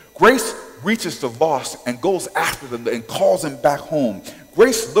quo. Grace reaches the lost and goes after them and calls them back home.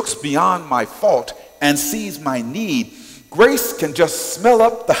 Grace looks beyond my fault and sees my need. Grace can just smell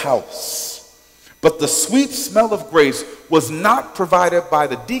up the house. But the sweet smell of grace was not provided by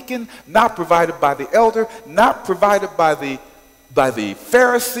the deacon, not provided by the elder, not provided by the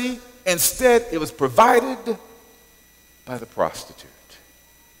Pharisee. Instead, it was provided by the prostitute.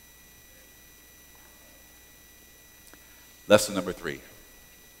 Lesson number 3.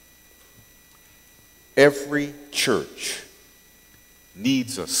 Every church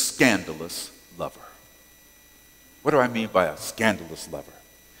needs a scandalous lover. What do I mean by a scandalous lover?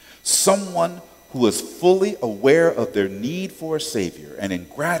 Someone who is fully aware of their need for a Savior and in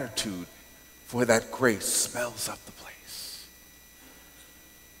gratitude for that grace smells up the place.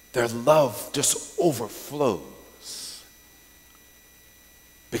 Their love just overflows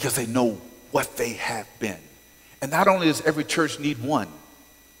because they know what they have been. And not only does every church need one,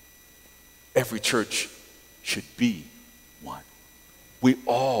 every church should be one. We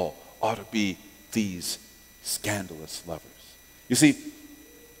all ought to be these scandalous lovers. You see,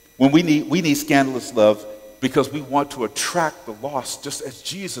 when we need scandalous love because we want to attract the lost just as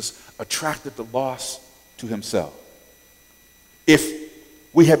Jesus attracted the lost to himself. If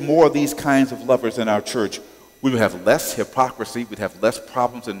we had more of these kinds of lovers in our church, we would have less hypocrisy, we'd have less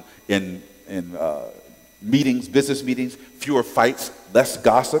problems in meetings, business meetings, fewer fights, less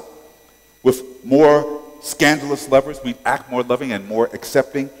gossip. With more scandalous lovers, we'd act more loving and more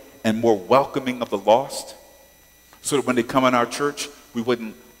accepting and more welcoming of the lost, so that when they come in our church, we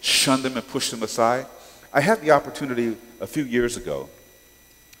wouldn't shun them and push them aside. I had the opportunity a few years ago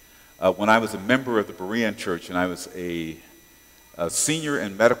When I was a member of the Berean Church and I was a senior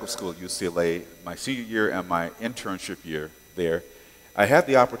in medical school at UCLA, my senior year and my internship year there, I had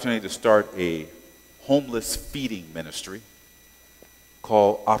the opportunity to start a homeless feeding ministry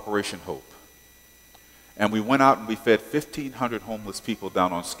called Operation Hope. And we went out and we fed 1,500 homeless people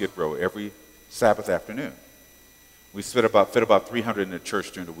down on Skid Row every Sabbath afternoon. We fed about 300 in the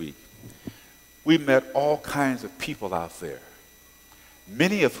church during the week. We met all kinds of people out there,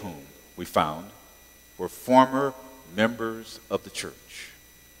 many of whom we found were former members of the church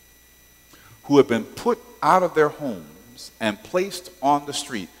who had been put out of their homes and placed on the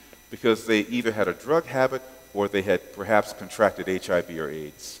street because they either had a drug habit or they had perhaps contracted HIV or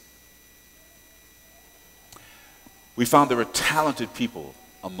AIDS. We found there were talented people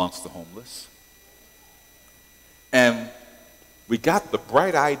amongst the homeless. And we got the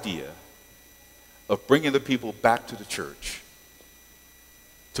bright idea of bringing the people back to the church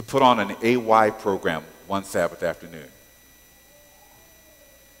to put on an AY program one Sabbath afternoon.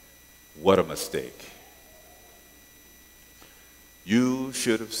 What a mistake. You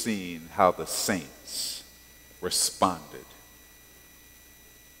should have seen how the saints responded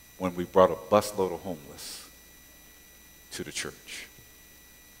when we brought a busload of homeless to the church.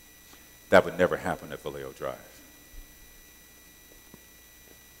 That would never happen at Vallejo Drive.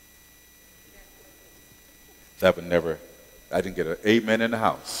 That would never, I didn't get an amen in the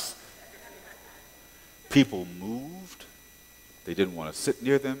house. People moved. They didn't want to sit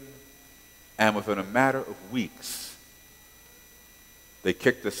near them. And within a matter of weeks, they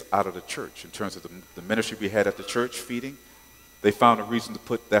kicked us out of the church. In terms of the ministry we had at the church feeding, they found a reason to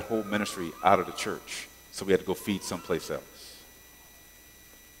put that whole ministry out of the church. So we had to go feed someplace else.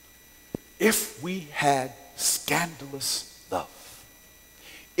 If we had scandalous love,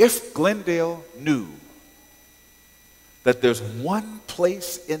 if Glendale knew that there's one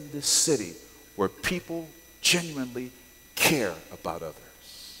place in this city where people genuinely care about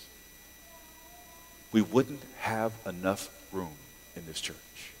others, we wouldn't have enough room in this church.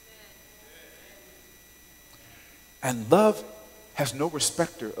 And love has no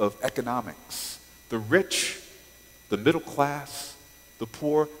respecter of economics. The rich, the middle class, the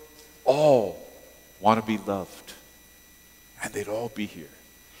poor, all want to be loved. And they'd all be here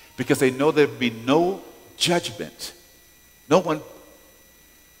because they know there'd be no judgment. No one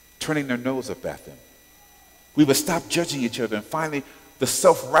turning their nose up at them. We would stop judging each other, and finally, the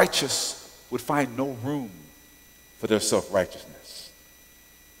self-righteous would find no room for their self-righteousness.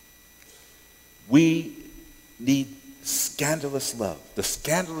 We need scandalous love, the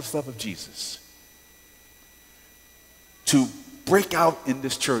scandalous love of Jesus, to break out in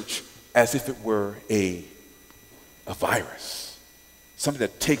this church as if it were a virus, something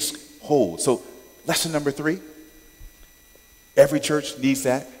that takes hold. So, lesson number 3. Every church needs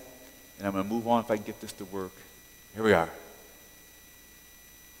that. And I'm going to move on if I can get this to work. Here we are.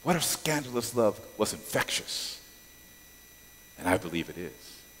 What if scandalous love was infectious? And I believe it is.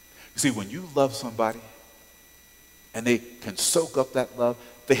 You see, when you love somebody and they can soak up that love,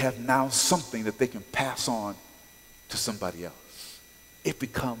 they have now something that they can pass on to somebody else. It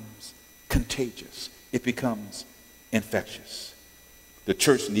becomes contagious. It becomes infectious. The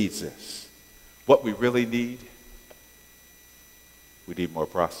church needs this. What we really need, we need more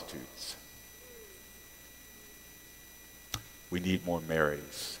prostitutes. We need more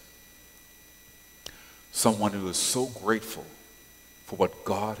Marys. Someone who is so grateful for what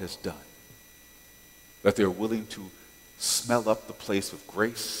God has done that they're willing to smell up the place with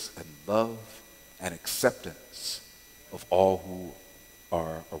grace and love and acceptance of all who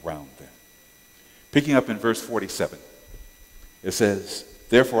are around them. Picking up in verse 47, it says,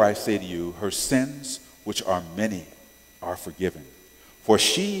 "Therefore I say to you, her sins, which are many, are forgiven. For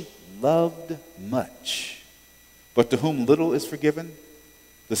she loved much, but to whom little is forgiven,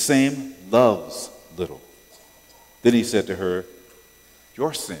 the same loves little." Then he said to her,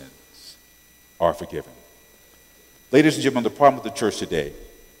 "Your sins are forgiven." Ladies and gentlemen, the problem with the church today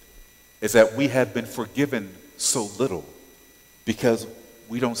is that we have been forgiven so little because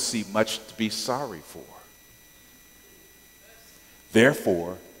we don't see much to be sorry for.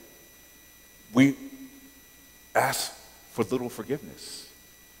 Therefore, we ask for little forgiveness.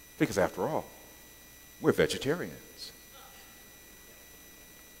 Because after all, we're vegetarians.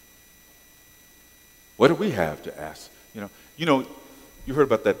 What do we have to ask? You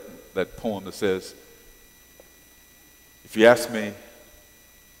heard about that poem that says, if you ask me,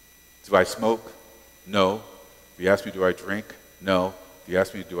 do I smoke? No. If you ask me, do I drink? No. If you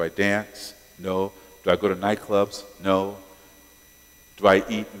ask me, do I dance? No. Do I go to nightclubs? No. Do I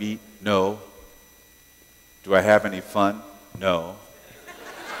eat meat? No. Do I have any fun? No.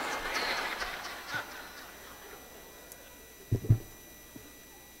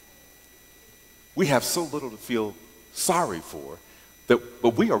 we have so little to feel sorry for,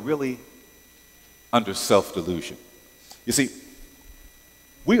 but we are really under self-delusion. You see,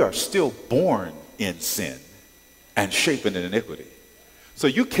 we are still born in sin and shapen in iniquity. So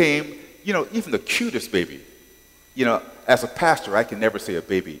you came, even the cutest baby, as a pastor, I can never say a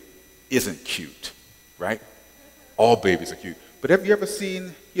baby isn't cute, right? All babies are cute. But have you ever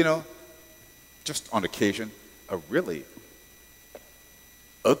seen, just on occasion, a really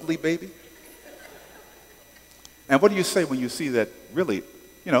ugly baby? And what do you say when you see that really,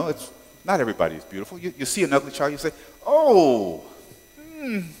 it's not everybody's beautiful. You see an ugly child, you say, oh,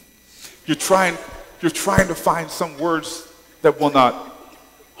 You're trying to find some words that will not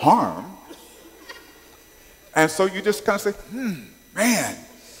harm. And so you just kind of say, man,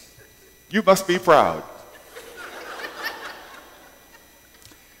 you must be proud.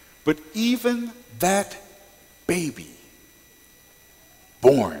 But even that baby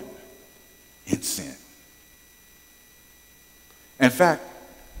born in sin. In fact,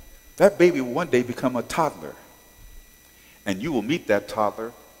 that baby will one day become a toddler. And you will meet that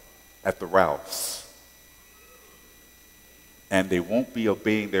toddler at the Ralphs. And they won't be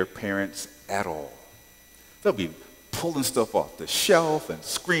obeying their parents at all. They'll be pulling stuff off the shelf and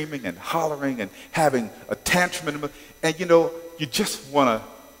screaming and hollering and having a tantrum. And you just want to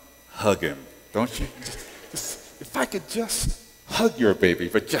hug him, don't you? Just, if I could just hug your baby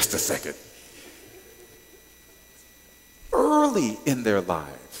for just a second. Early in their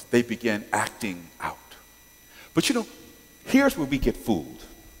lives, they begin acting out. But here's where we get fooled.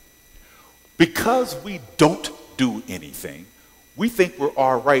 Because we don't do anything, we think we're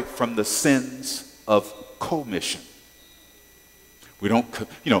all right from the sins of commission. We don't,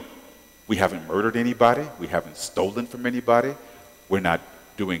 we haven't murdered anybody. We haven't stolen from anybody. We're not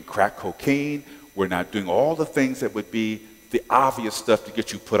doing crack cocaine. We're not doing all the things that would be the obvious stuff to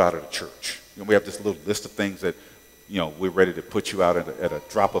get you put out of the church. We have this little list of things that, we're ready to put you out at a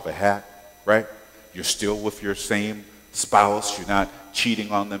drop of a hat, right? You're still with your same spouse. You're not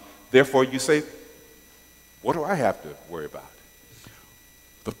cheating on them. Therefore, you say, what do I have to worry about?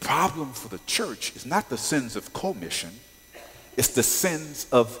 The problem for the church is not the sins of commission. It's the sins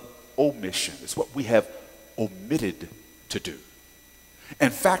of omission. It's what we have omitted to do. In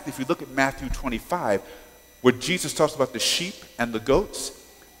fact, if you look at Matthew 25, where Jesus talks about the sheep and the goats,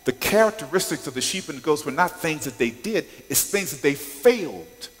 the characteristics of the sheep and the goats were not things that they did, it's things that they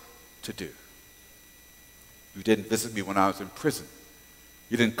failed to do. You didn't visit me when I was in prison.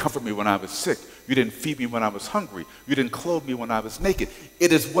 You didn't comfort me when I was sick. You didn't feed me when I was hungry. You didn't clothe me when I was naked.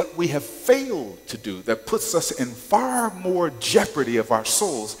 It is what we have failed to do that puts us in far more jeopardy of our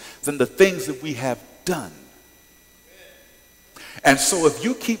souls than the things that we have done. And so if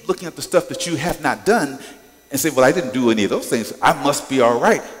you keep looking at the stuff that you have not done and say, well, I didn't do any of those things, I must be all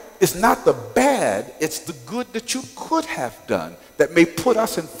right. It's not the bad, it's the good that you could have done that may put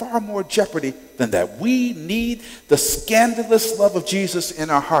us in far more jeopardy than that. We need the scandalous love of Jesus in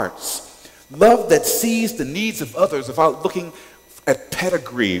our hearts. Love that sees the needs of others without looking at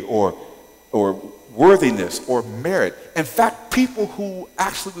pedigree or worthiness or merit. In fact, people who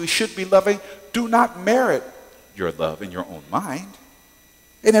actually we should be loving do not merit your love in your own mind.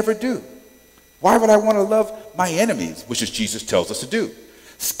 They never do. Why would I want to love my enemies, which is Jesus tells us to do?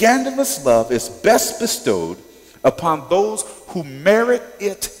 Scandalous love is best bestowed upon those who merit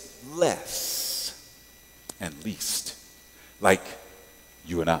it less and least, like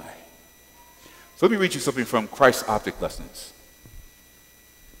you and I. So let me read you something from Christ's Object Lessons.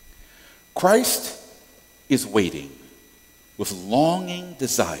 Christ is waiting with longing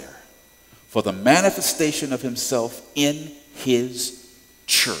desire for the manifestation of himself in his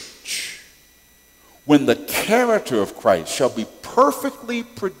church. When the character of Christ shall be perfectly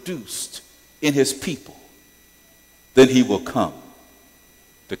produced in his people, then he will come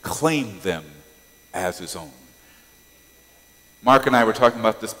to claim them as his own. Mark and I were talking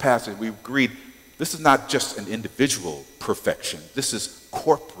about this passage. We agreed this is not just an individual perfection. This is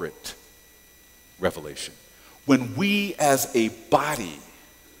corporate revelation. When we as a body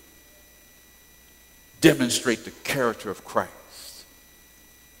demonstrate the character of Christ,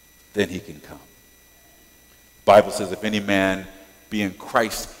 then he can come. The Bible says, if any man be in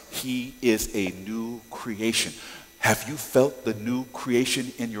Christ, he is a new creation. Have you felt the new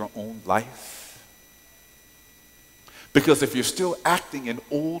creation in your own life? Because if you're still acting in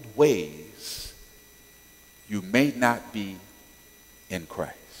old ways, you may not be in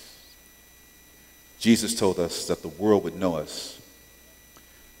Christ. Jesus told us that the world would know us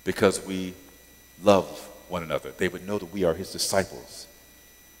because we love one another. They would know that we are his disciples.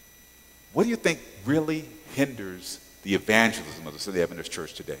 What do you think really hinders the evangelism of the Seventh-day Adventist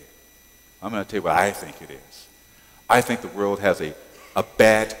Church today? I'm going to tell you what I think it is. I think the world has a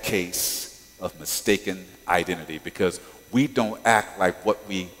bad case of mistaken identity because we don't act like what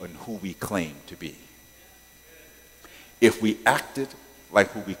we and who we claim to be. If we acted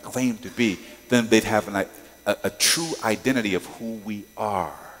like who we claim to be, then they'd have a true identity of who we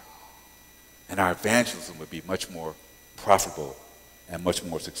are. And our evangelism would be much more profitable and much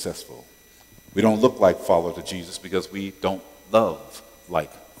more successful. We don't look like followers of Jesus because we don't love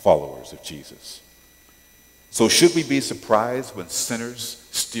like followers of Jesus. So should we be surprised when sinners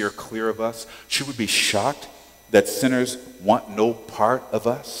steer clear of us? Should we be shocked that sinners want no part of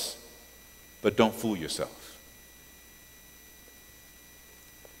us? But don't fool yourself.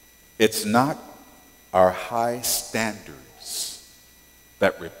 It's not our high standards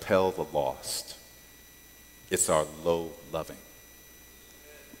that repel the lost. It's our low loving.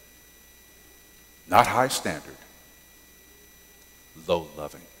 Not high standard, low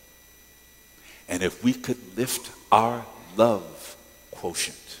loving. And if we could lift our love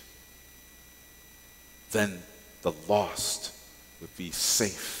quotient, then the lost would be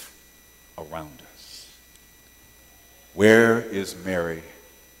safe around us. Where is Mary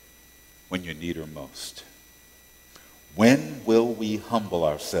when you need her most? When will we humble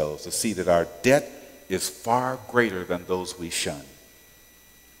ourselves to see that our debt is far greater than those we shun,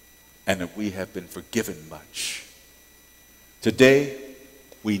 and that we have been forgiven much? Today,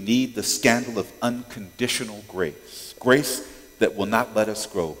 we need the scandal of unconditional grace. Grace that will not let us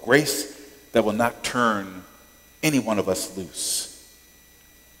grow. Grace that will not turn any one of us loose.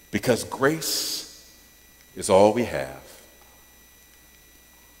 Because grace is all we have.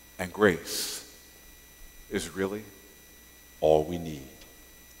 And grace is really all we need.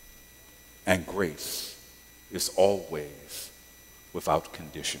 And grace is always without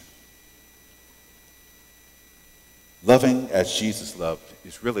condition. Loving as Jesus loved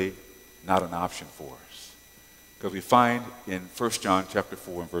is really not an option for us. Because we find in 1 John chapter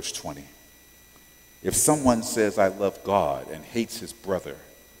 4 and verse 20, if someone says, I love God and hates his brother,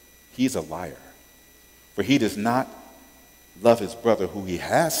 he's a liar. For he does not love his brother who he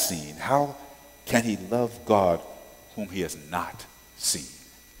has seen. How can he love God whom he has not seen?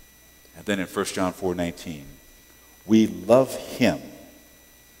 And then in 1 John 4:19, we love him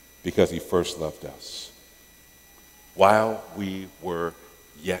because he first loved us while we were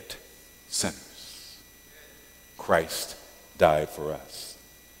yet sinners. Christ died for us.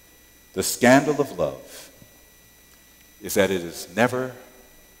 The scandal of love is that it is never,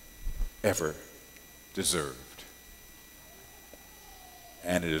 ever deserved.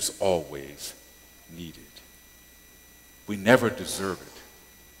 And it is always needed. We never deserve it,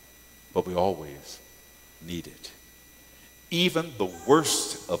 but we always need it. Even the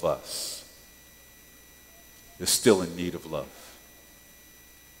worst of us is still in need of love.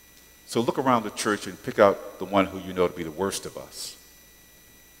 So look around the church and pick out the one who you know to be the worst of us.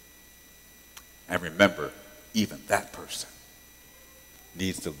 And remember, even that person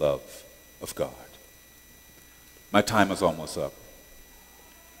needs the love of God. My time is almost up.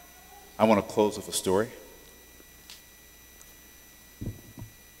 I want to close with a story.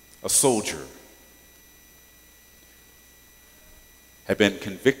 A soldier had been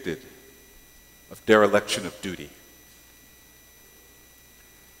convicted of dereliction of duty.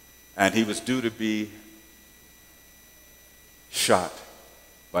 And he was due to be shot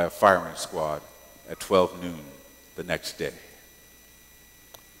by a firing squad at 12 noon the next day.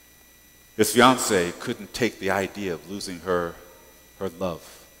 His fiancée couldn't take the idea of losing her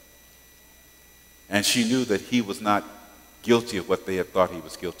love. And she knew that he was not guilty of what they had thought he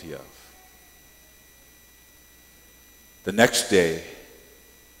was guilty of. The next day,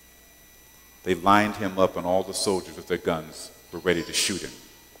 they lined him up, and all the soldiers with their guns were ready to shoot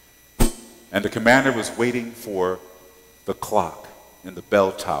him. And the commander was waiting for the clock in the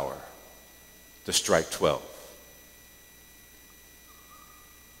bell tower to strike 12.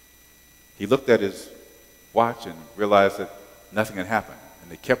 He looked at his watch and realized that nothing had happened.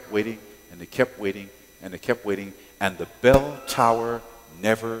 And they kept waiting, and they kept waiting, and they kept waiting, and the bell tower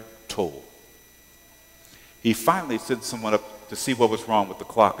never tolled. He finally sent someone up to see what was wrong with the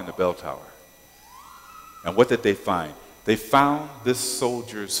clock in the bell tower. And what did they find? They found this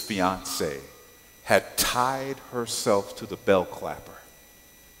soldier's fiancée had tied herself to the bell clapper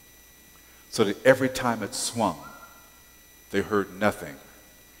so that every time it swung, they heard nothing.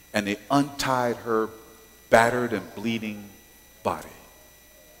 And they untied her battered and bleeding body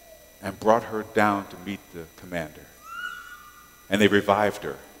and brought her down to meet the commander. And they revived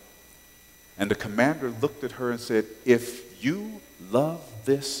her. And the commander looked at her and said, if you love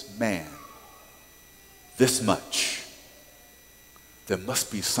this man this much, there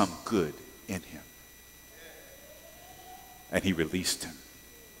must be some good in him. And he released him.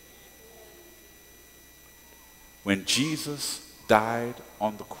 When Jesus died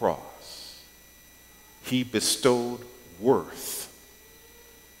on the cross, he bestowed worth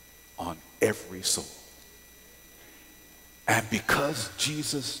on every soul. And because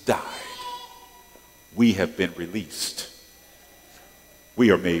Jesus died, we have been released.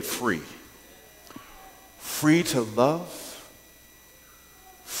 We are made free. Free to love,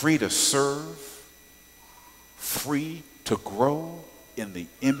 free to serve, free to grow in the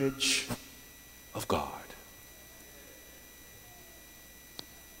image of God.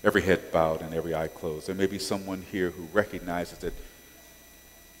 Every head bowed and every eye closed. There may be someone here who recognizes that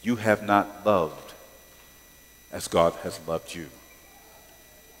you have not loved as God has loved you.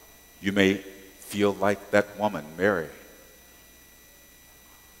 You may feel like that woman, Mary,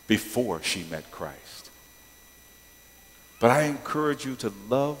 before she met Christ. But I encourage you to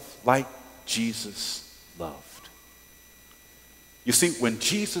love like Jesus loved. You see, when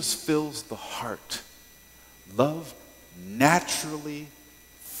Jesus fills the heart, love naturally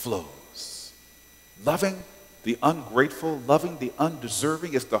flows. Loving the ungrateful, loving the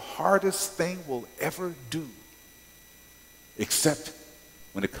undeserving is the hardest thing we'll ever do, except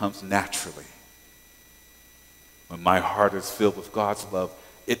when it comes naturally. When my heart is filled with God's love,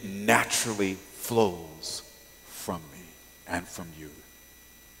 it naturally flows from me and from you.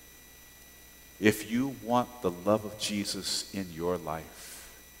 If you want the love of Jesus in your life,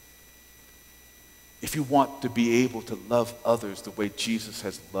 if you want to be able to love others the way Jesus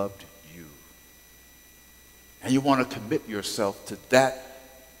has loved you, and you want to commit yourself to that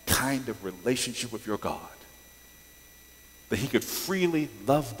kind of relationship with your God, that he could freely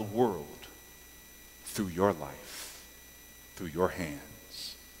love the world through your life, through your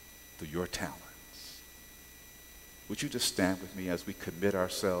hands, through your talents. Would you just stand with me as we commit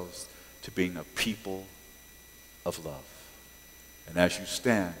ourselves to being a people of love? And as you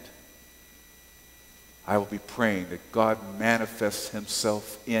stand, I will be praying that God manifests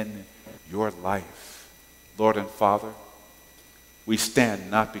himself in your life. Lord and Father, we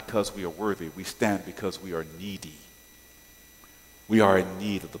stand not because we are worthy, we stand because we are needy. We are in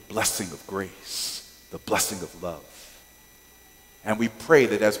need of the blessing of grace, the blessing of love. And we pray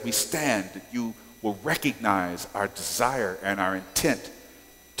that as we stand, that you will recognize our desire and our intent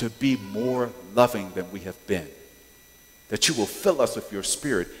to be more loving than we have been. That you will fill us with your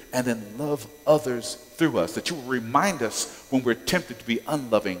spirit and then love others through us. That you will remind us when we're tempted to be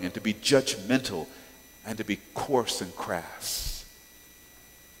unloving and to be judgmental and to be coarse and crass.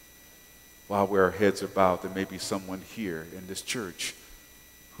 While our heads are bowed, there may be someone here in this church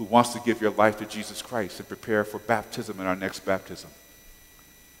who wants to give your life to Jesus Christ and prepare for baptism in our next baptism.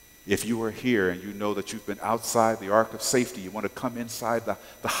 If you are here and you know that you've been outside the ark of safety, you want to come inside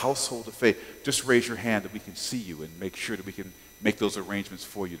the household of faith, just raise your hand that we can see you and make sure that we can make those arrangements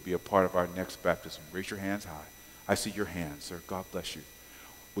for you to be a part of our next baptism. Raise your hands high. I see your hands, sir. God bless you.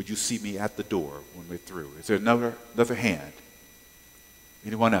 Would you see me at the door when we're through? Is there another hand?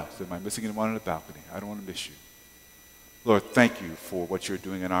 Anyone else? Am I missing anyone on the balcony? I don't want to miss you. Lord, thank you for what you're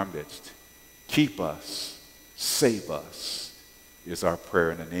doing in our midst. Keep us, save us, is our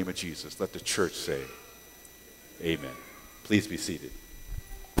prayer in the name of Jesus. Let the church say, amen. Please be seated.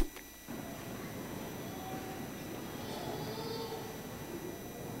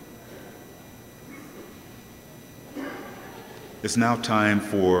 It's now time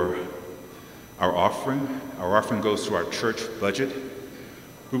for our offering. Our offering goes to our church budget.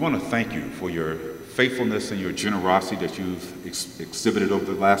 We want to thank you for your faithfulness and your generosity that you've exhibited over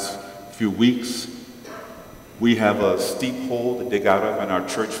the last few weeks. We have a steep hole to dig out of in our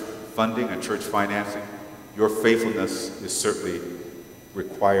church funding and church financing. Your faithfulness is certainly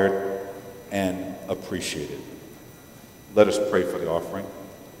required and appreciated. Let us pray for the offering.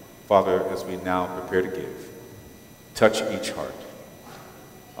 Father, as we now prepare to give, touch each heart.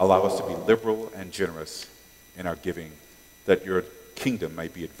 Allow us to be liberal and generous in our giving, that your kingdom may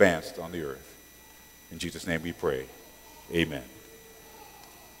be advanced on the earth. In Jesus' name we pray. Amen.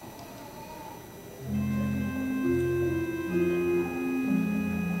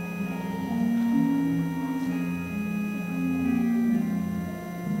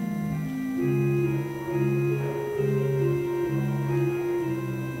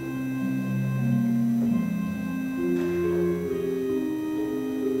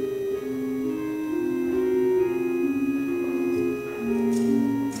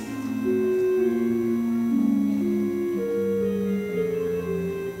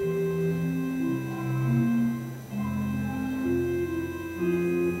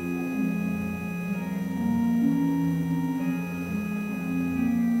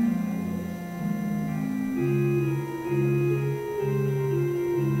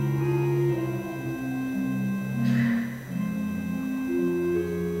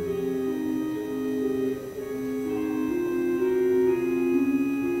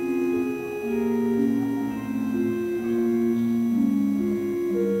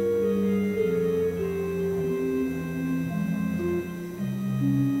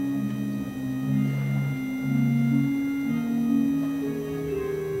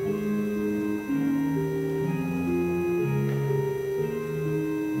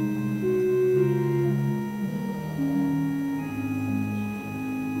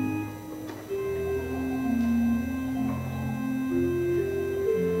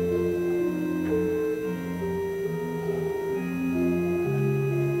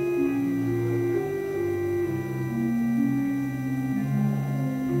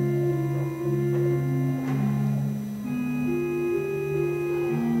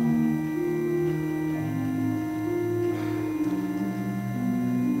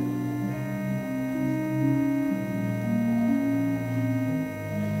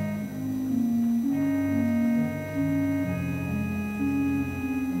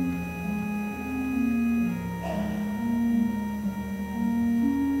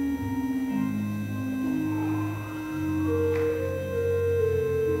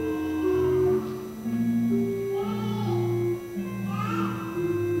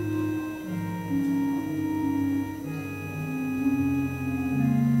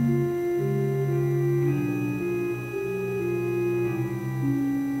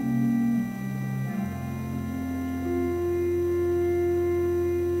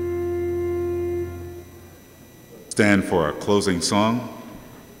 stand for our closing song,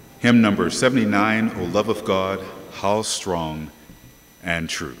 hymn number 79, O Love of God, How Strong and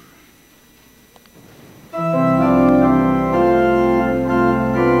True.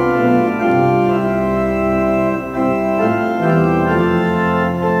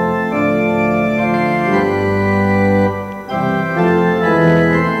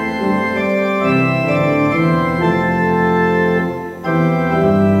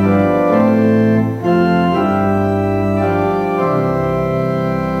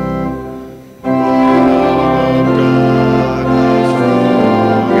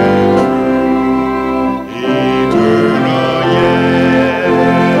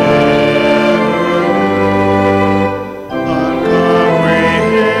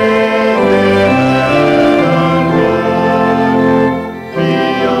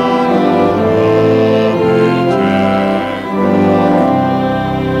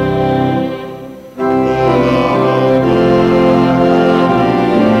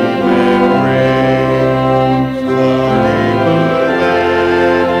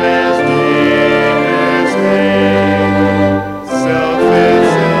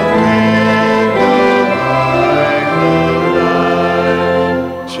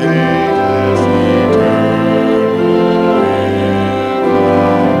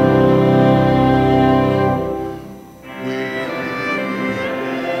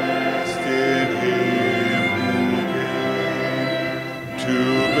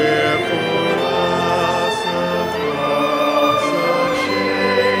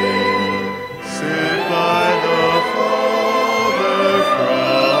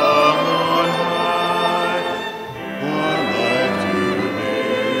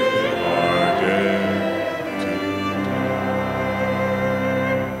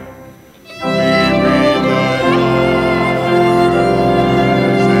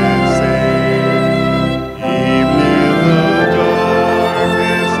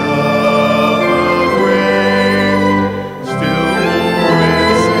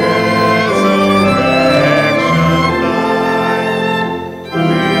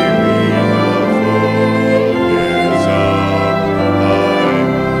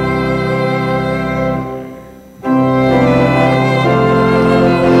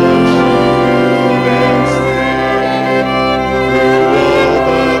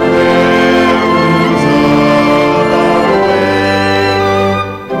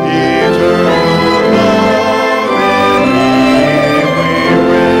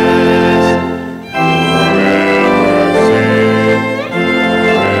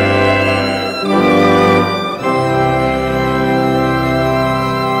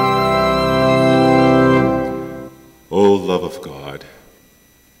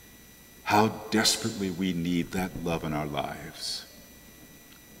 Desperately we need that love in our lives.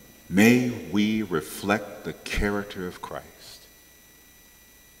 May we reflect the character of Christ,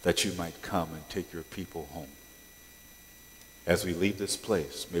 that you might come and take your people home. As we leave this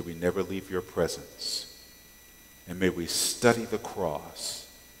place, may we never leave your presence, and may we study the cross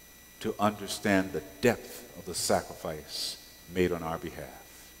to understand the depth of the sacrifice made on our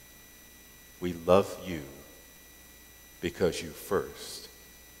behalf. We love you because you first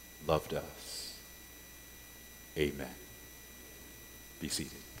loved us. Amen. Be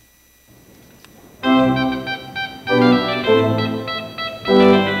seated.